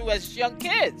go through as young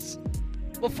kids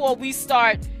before we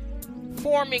start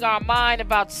forming our mind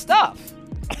about stuff.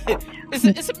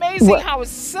 It's amazing how it's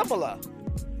similar.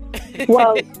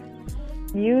 Well,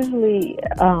 usually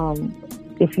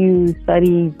if you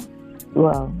study,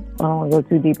 well, I don't want to go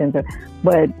too deep into it,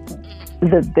 but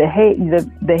the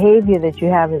behavior that you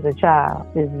have as a child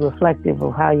is reflective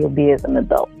of how you'll be as an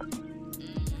adult.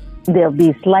 There'll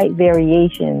be slight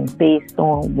variations based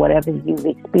on whatever you've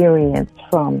experienced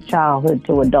from childhood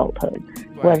to adulthood,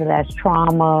 whether that's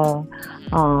trauma,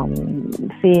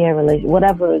 fear,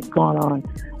 whatever is going on.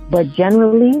 But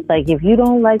generally, like if you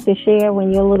don't like to share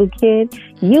when you're a little kid,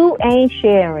 you ain't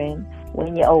sharing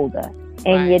when you're older.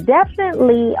 And you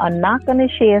definitely are not going to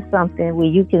share something where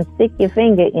you can stick your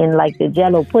finger in like the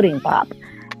Jell-O pudding pop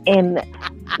and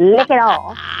lick it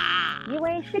off. You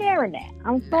ain't sharing that.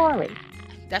 I'm sorry.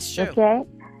 That's true. Okay?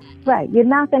 Right. You're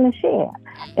not going to share.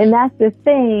 And that's the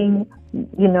thing,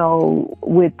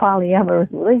 with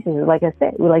polyamorous relationships. Like I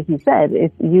said, like you said,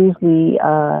 it's usually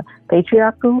a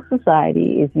patriarchal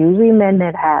society. It's usually men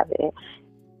that have it.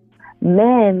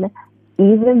 Men,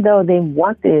 even though they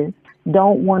want this,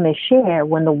 don't want to share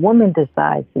when the woman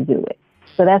decides to do it.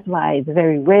 So that's why it's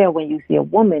very rare when you see a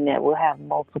woman that will have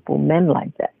multiple men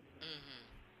like that.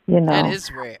 That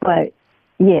is rare. But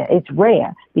yeah, it's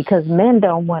rare because men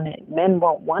won't want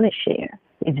to share.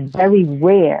 It's very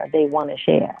rare they want to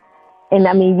share. And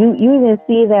I mean, you even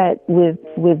see that with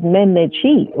men that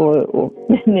cheat or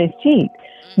men that cheat.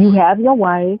 You have your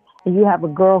wife you have a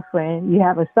girlfriend, you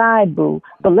have a side boo,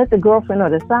 but let the girlfriend or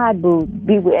the side boo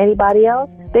be with anybody else,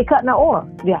 they cutting her off.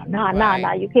 Yeah,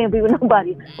 nah, you can't be with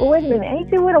nobody. Well, wait a minute,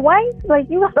 ain't you with a wife? Like,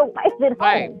 you got a wife at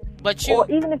home. But or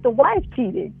even if the wife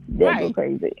cheated, they go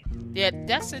crazy. Yeah,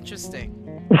 that's interesting.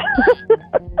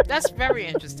 That's very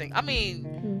interesting. I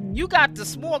mean, you got the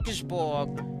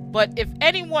smorgasbord, but if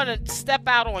anyone step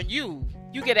out on you,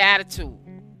 you get attitude.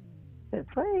 That's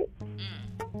right.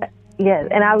 Yes,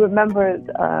 and I remember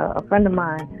a friend of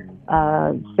mine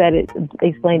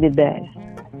explained it best.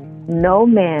 No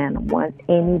man wants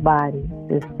anybody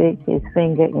to stick his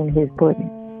finger in his pudding.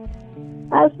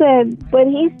 I said, but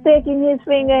he's sticking his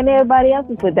finger in everybody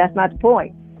else's pudding. That's not the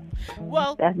point.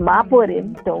 Well, that's my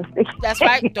pudding. Don't stick. That's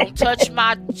right. Don't touch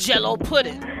my Jello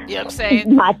pudding. You know what I'm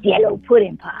saying? My Jello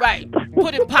pudding pops. Right.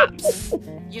 Pudding pops.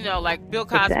 You know, like Bill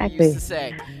Cosby used to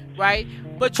say. Right.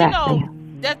 But you know,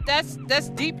 that's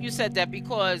deep. You said that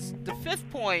because the fifth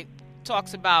point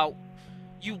talks about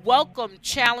you welcome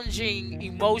challenging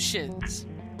emotions.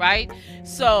 Right.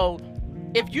 So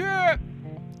if you're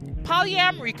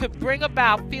polyamory could bring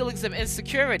about feelings of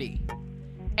insecurity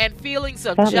and feelings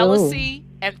of jealousy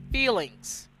and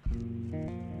feelings,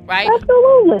 right?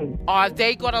 Absolutely. Are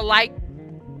they going to like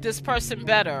this person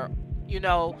better? You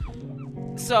know,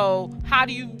 so how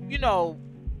do you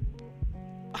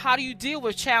deal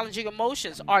with challenging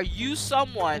emotions? Are you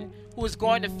someone who is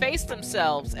going to face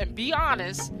themselves and be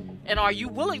honest? And are you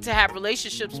willing to have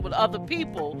relationships with other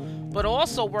people, but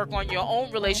also work on your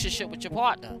own relationship with your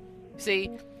partner?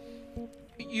 See,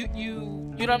 you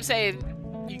know what I'm saying?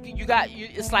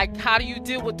 It's like, how do you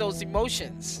deal with those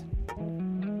emotions?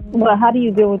 Well, how do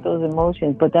you deal with those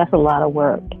emotions? But that's a lot of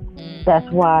work. That's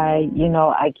why,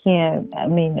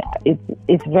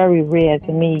 it's very rare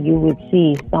to me you would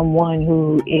see someone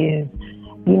who is,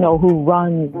 who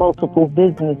runs multiple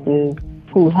businesses,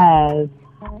 who has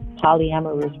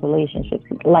polyamorous relationships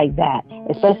like that,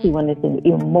 especially when it's an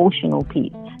emotional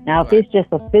piece. Now, if it's just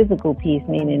a physical piece,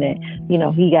 meaning that,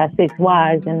 he got 6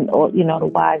 wives and, the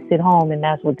wives sit home and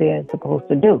that's what they're supposed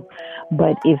to do.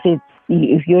 But if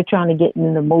you're trying to get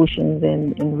in the emotions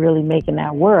and really making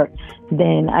that work,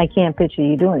 then I can't picture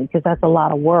you doing it because that's a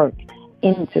lot of work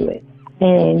into it.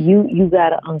 And you got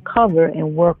to uncover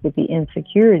and work with the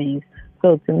insecurities.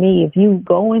 So to me, if you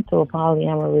go into a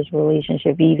polyamorous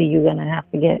relationship, either you're going to have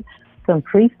to get some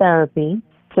pre-therapy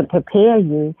to prepare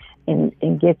you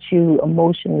and get you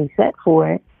emotionally set for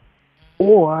it,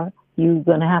 or you're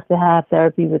going to have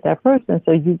therapy with that person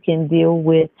so you can deal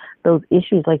with those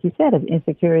issues, like you said, of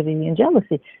insecurity and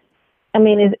jealousy. I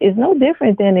mean, it's no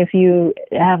different than if you're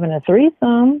having a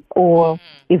threesome or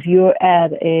if you're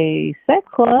at a sex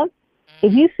club.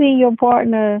 If you see your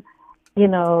partner,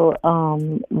 giving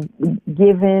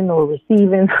or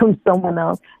receiving from someone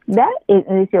else,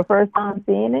 it's your first time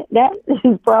seeing it, that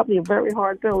is probably a very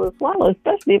hard pill to swallow,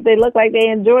 especially if they look like they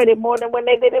enjoyed it more than when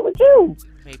they did it with you.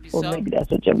 Maybe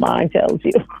that's what your mind tells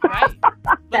you. Right.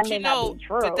 But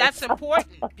but that's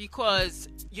important because,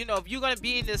 if you're going to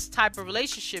be in this type of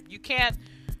relationship, you can't,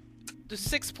 the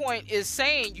 6th point is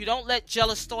saying you don't let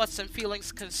jealous thoughts and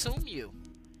feelings consume you.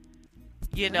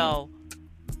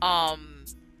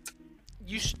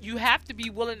 You have to be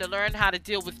willing to learn how to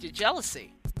deal with your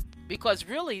jealousy, because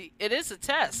really it is a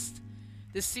test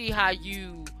to see how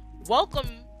you welcome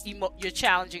your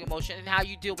challenging emotion and how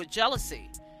you deal with jealousy.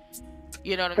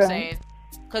 You know what I'm saying?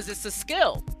 Because it's a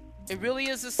skill. It really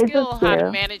is a skill how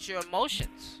to manage your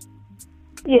emotions.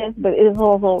 Yes, but it is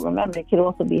also, remember, it can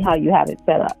also be how you have it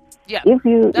set up. Yeah, if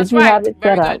you have it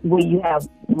set up where you have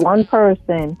one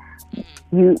person,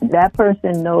 that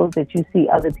person knows that you see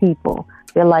other people.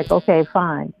 They're like, okay,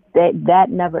 fine. That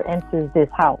never enters this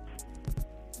house.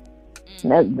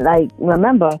 Like,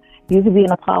 remember, you can be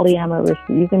in polyamorous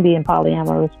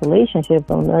relationships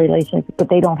or relationships, but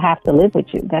they don't have to live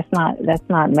with you. That's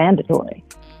not mandatory.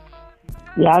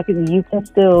 Yeah, you can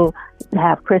still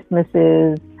have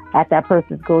Christmases at that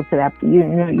person's go to that.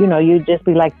 You just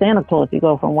be like Santa Claus. You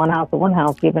go from one house to one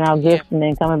house, giving out gifts and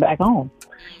then coming back home.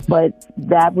 But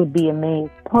that would be a main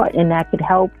part, and that could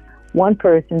help one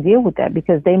person deal with that,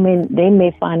 because they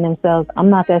may find themselves, I'm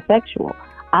not that sexual.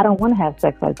 I don't want to have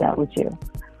sex like that with you.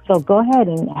 So go ahead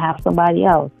and have somebody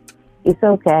else. It's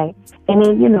okay. And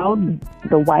then,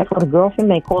 the wife or the girlfriend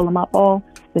may call them up, oh,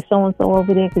 there's so-and-so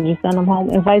over there, could you send them home?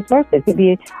 And vice versa. It could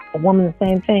be a woman the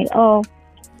same thing. Oh,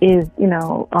 is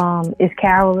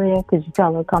Carol there? Could you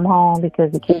tell her to come home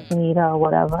because the kids need her or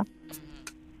whatever?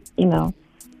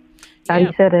 How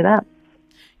you set it up.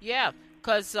 Yeah,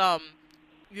 because, and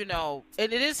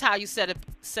it is how you set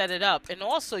it up. And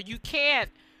also, you can't,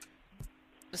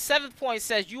 the 7th point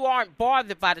says you aren't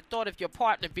bothered by the thought of your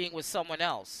partner being with someone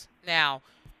else. Now,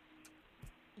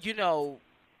 you know,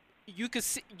 you could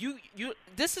see you.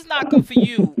 This is not good for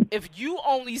you if you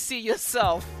only see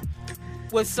yourself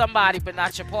with somebody but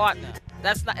not your partner.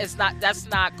 That's not. It's not. That's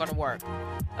not gonna work.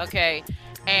 Okay,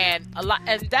 and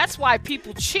that's why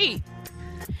people cheat,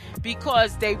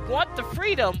 because they want the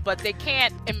freedom, but they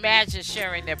can't imagine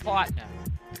sharing their partner.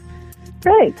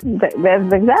 Right.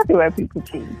 That's exactly why people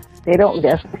cheat. They don't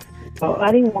just.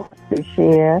 Nobody wants to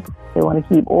share. They want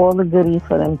to keep all the goodies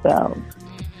for themselves,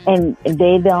 and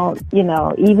they don't.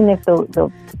 Even if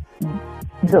the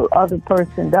other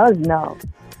person does know,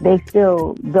 they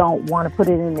still don't want to put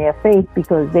it in their face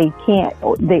because they can't.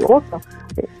 The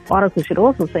article should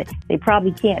also say they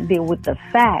probably can't deal with the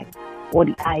fact or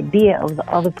the idea of the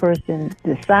other person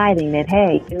deciding that,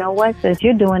 hey, you know what, since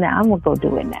you're doing that, I'm going to go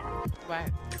do it now. Right.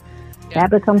 Yep. That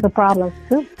becomes a problem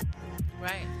too.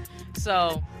 Right.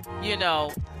 So,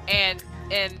 and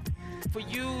for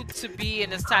you to be in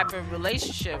this type of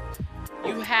relationship,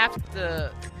 you have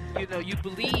to, you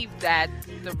believe that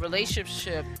the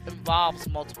relationship involves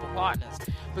multiple partners,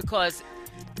 because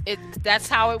that's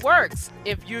how it works.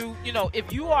 If you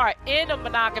are in a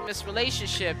monogamous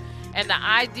relationship and the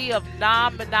idea of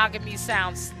non-monogamy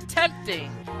sounds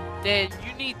tempting, then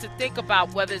you need to think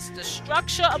about whether it's the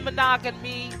structure of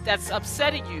monogamy that's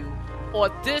upsetting you, or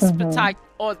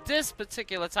this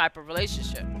particular type of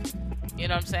relationship. You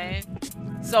know what I'm saying?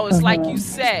 So it's like you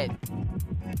said,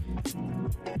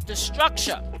 the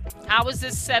structure. How is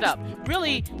this set up?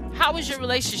 Really, how is your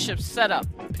relationship set up?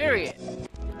 Period.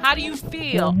 How do you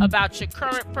feel about your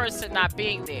current person not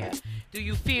being there? Do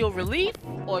you feel relief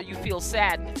or you feel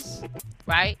sadness?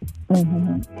 Right?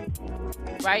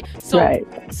 Right?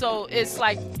 So it's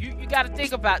like you got to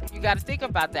think about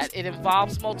that. It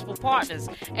involves multiple partners.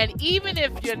 And even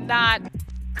if you're not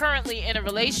currently in a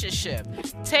relationship,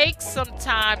 take some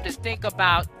time to think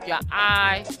about your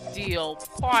ideal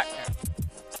partner.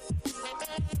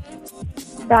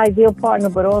 The ideal partner,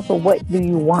 but also what do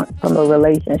you want from a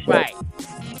relationship? Right.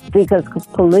 Because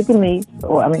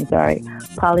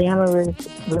polyamorous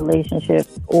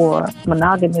relationships or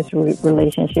monogamous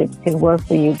relationships can work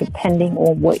for you depending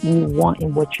on what you want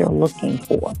and what you're looking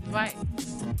for. Right.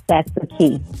 That's the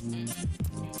key.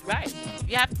 Right.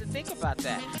 You have to think about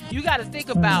that. You got to think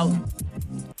about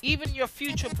even your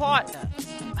future partner.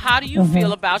 How do you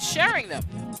feel about sharing them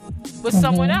with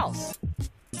someone else?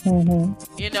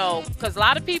 Because a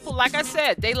lot of people, like I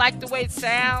said, they like the way it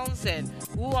sounds and,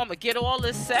 ooh, I'm going to get all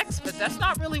this sex, but that's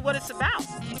not really what it's about.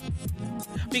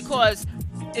 Because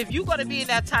if you're going to be in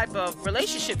that type of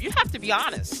relationship, you have to be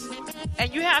honest.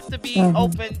 And you have to be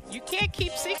open. You can't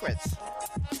keep secrets.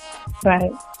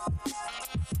 Right.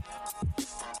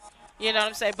 You know what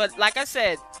I'm saying? But like I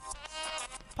said,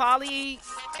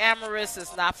 polyamorous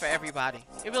is not for everybody.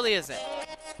 It really isn't.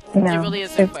 No, it really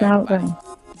isn't for everybody.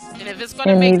 And if it's going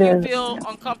to make you feel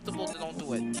uncomfortable, then don't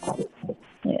do it.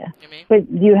 Yeah. You know what I mean? But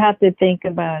you have to think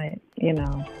about it,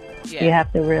 Yeah. You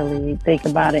have to really think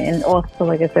about it. And also,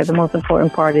 like I said, the most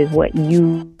important part is what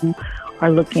you are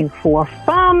looking for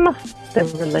from the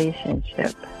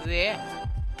relationship. Yeah.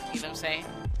 You know what I'm saying?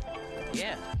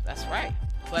 Yeah, that's right.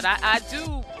 But I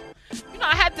do,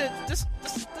 I had to,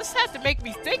 this had to make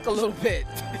me think a little bit,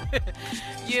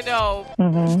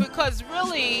 because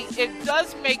really it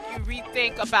does make you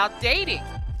rethink about dating.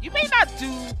 You may not do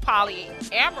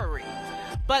polyamory,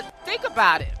 but think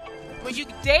about it. When you're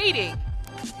dating,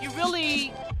 you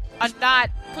really are not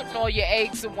putting all your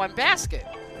eggs in one basket.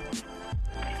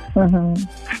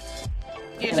 That's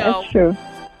true.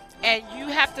 And you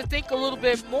have to think a little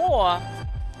bit more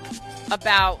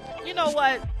about,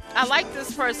 what, I like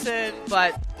this person,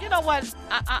 but you know what,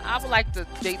 I would like to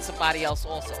date somebody else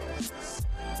also.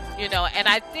 And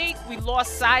I think we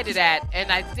lost sight of that,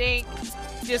 and I think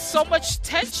there's so much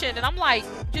tension, and I'm like,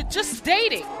 you're just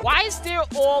dating. Why is there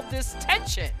all this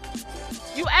tension?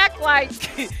 You act like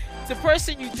the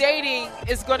person you're dating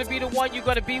is going to be the one you're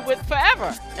going to be with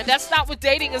forever, and that's not what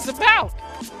dating is about.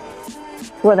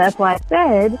 Well, that's why I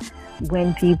said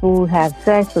when people have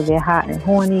sex or they're hot and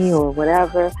horny or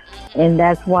whatever, and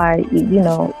that's why,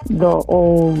 the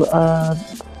old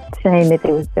saying that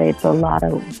they would say to a lot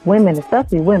of women,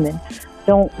 especially women,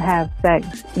 don't have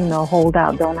sex, hold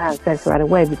out, don't have sex right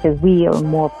away, because we are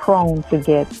more prone to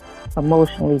get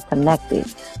emotionally connected.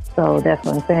 So that's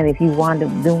what I'm saying. If you wind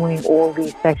up doing all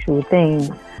these sexual things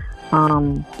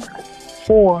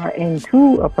for and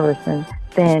to a person,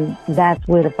 then that's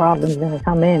where the problem's going to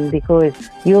come in, because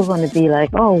you're going to be like,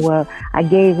 oh, well, I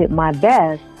gave it my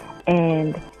best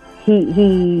and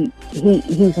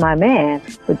he's my man.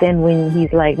 But then when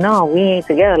he's like, no, we ain't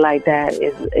together like that,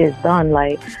 it's done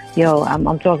like, yo,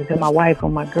 I'm talking to my wife or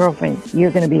my girlfriend,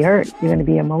 you're gonna be hurt. You're gonna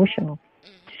be emotional.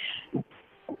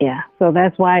 Yeah. So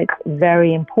that's why it's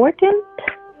very important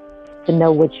to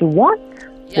know what you want,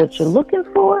 what you're looking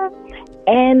for,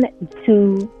 and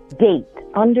to date.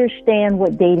 Understand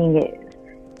what dating is.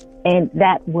 And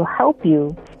that will help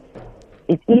you.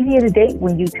 It's easier to date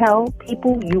when you tell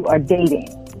people you are dating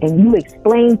and you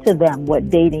explain to them what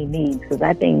dating means. Because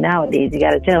I think nowadays you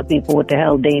got to tell people what the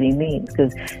hell dating means.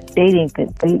 Because dating,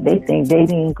 they think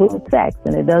dating includes sex,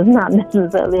 and it does not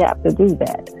necessarily have to do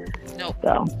that. No.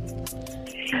 So,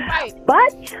 right.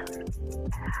 But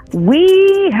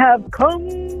we have come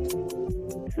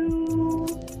to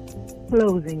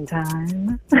closing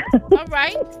time. All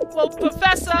right. Well,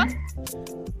 Professor,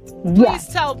 please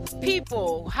tell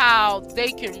people how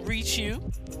they can reach you.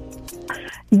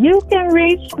 You can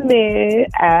reach me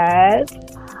at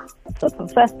the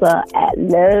professor at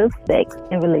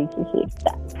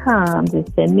lovesexandrelationships.com.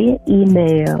 Just send me an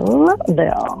email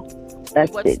there.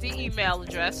 That's What's it. the email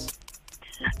address?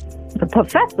 The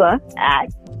professor at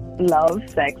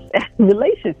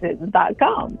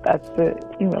lovesexandrelationships.com. That's the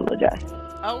email address.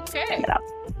 Okay.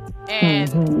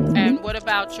 And what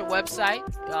about your website,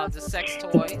 the sex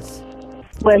toys?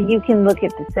 Well, you can look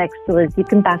at the sex toys. You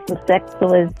can buy some sex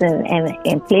toys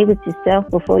and play with yourself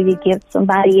before you give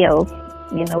somebody else,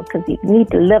 because you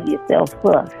need to love yourself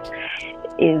first.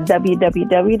 Is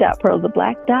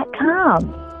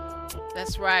www.pearlsofblack.com.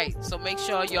 That's right. So make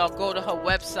sure y'all go to her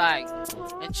website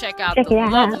and check out the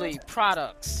lovely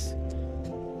products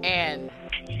and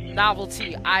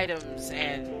novelty items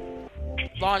and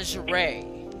lingerie.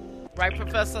 Right,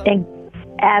 Professor?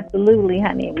 Absolutely,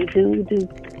 honey. We do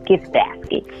gift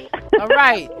baskets. All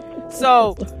right.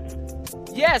 So,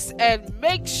 yes, and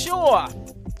make sure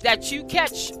that you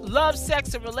catch Love,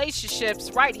 Sex, and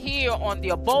Relationships right here on the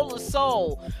A Bowl of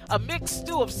Soul, a mixed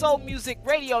stew of soul music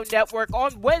radio network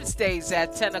on Wednesdays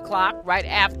at 10 o'clock, right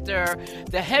after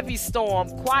the heavy storm,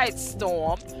 quiet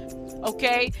storm.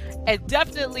 Okay? And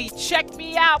definitely check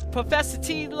me out, Professor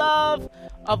T. Love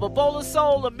of A Bowl of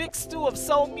Soul, a mixed stew of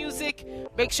soul music.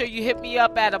 Make sure you hit me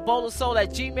up at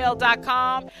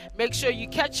abowlofsoul@gmail.com. Make sure you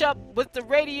catch up with the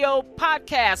radio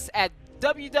podcast at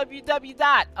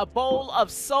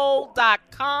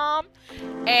www.abowlofsoul.com.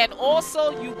 And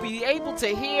also you'll be able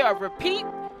to hear a repeat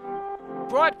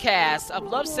broadcast of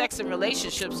Love, Sex, and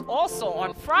Relationships also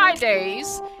on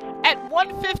Fridays at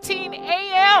 1:15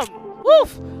 a.m.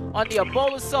 Woof! On the A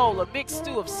Bowl of Soul, a mixed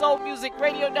stew of soul music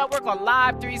radio network on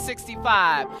Live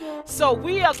 365. So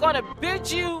we are going to bid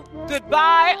you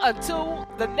goodbye until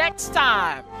the next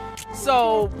time.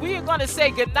 So we are going to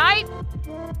say good night.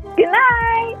 Good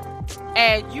night.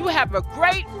 And you have a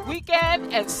great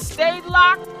weekend and stay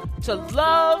locked to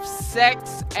Love,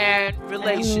 Sex, and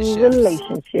Relationships.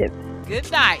 Relationships. Good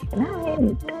night. Good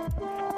night.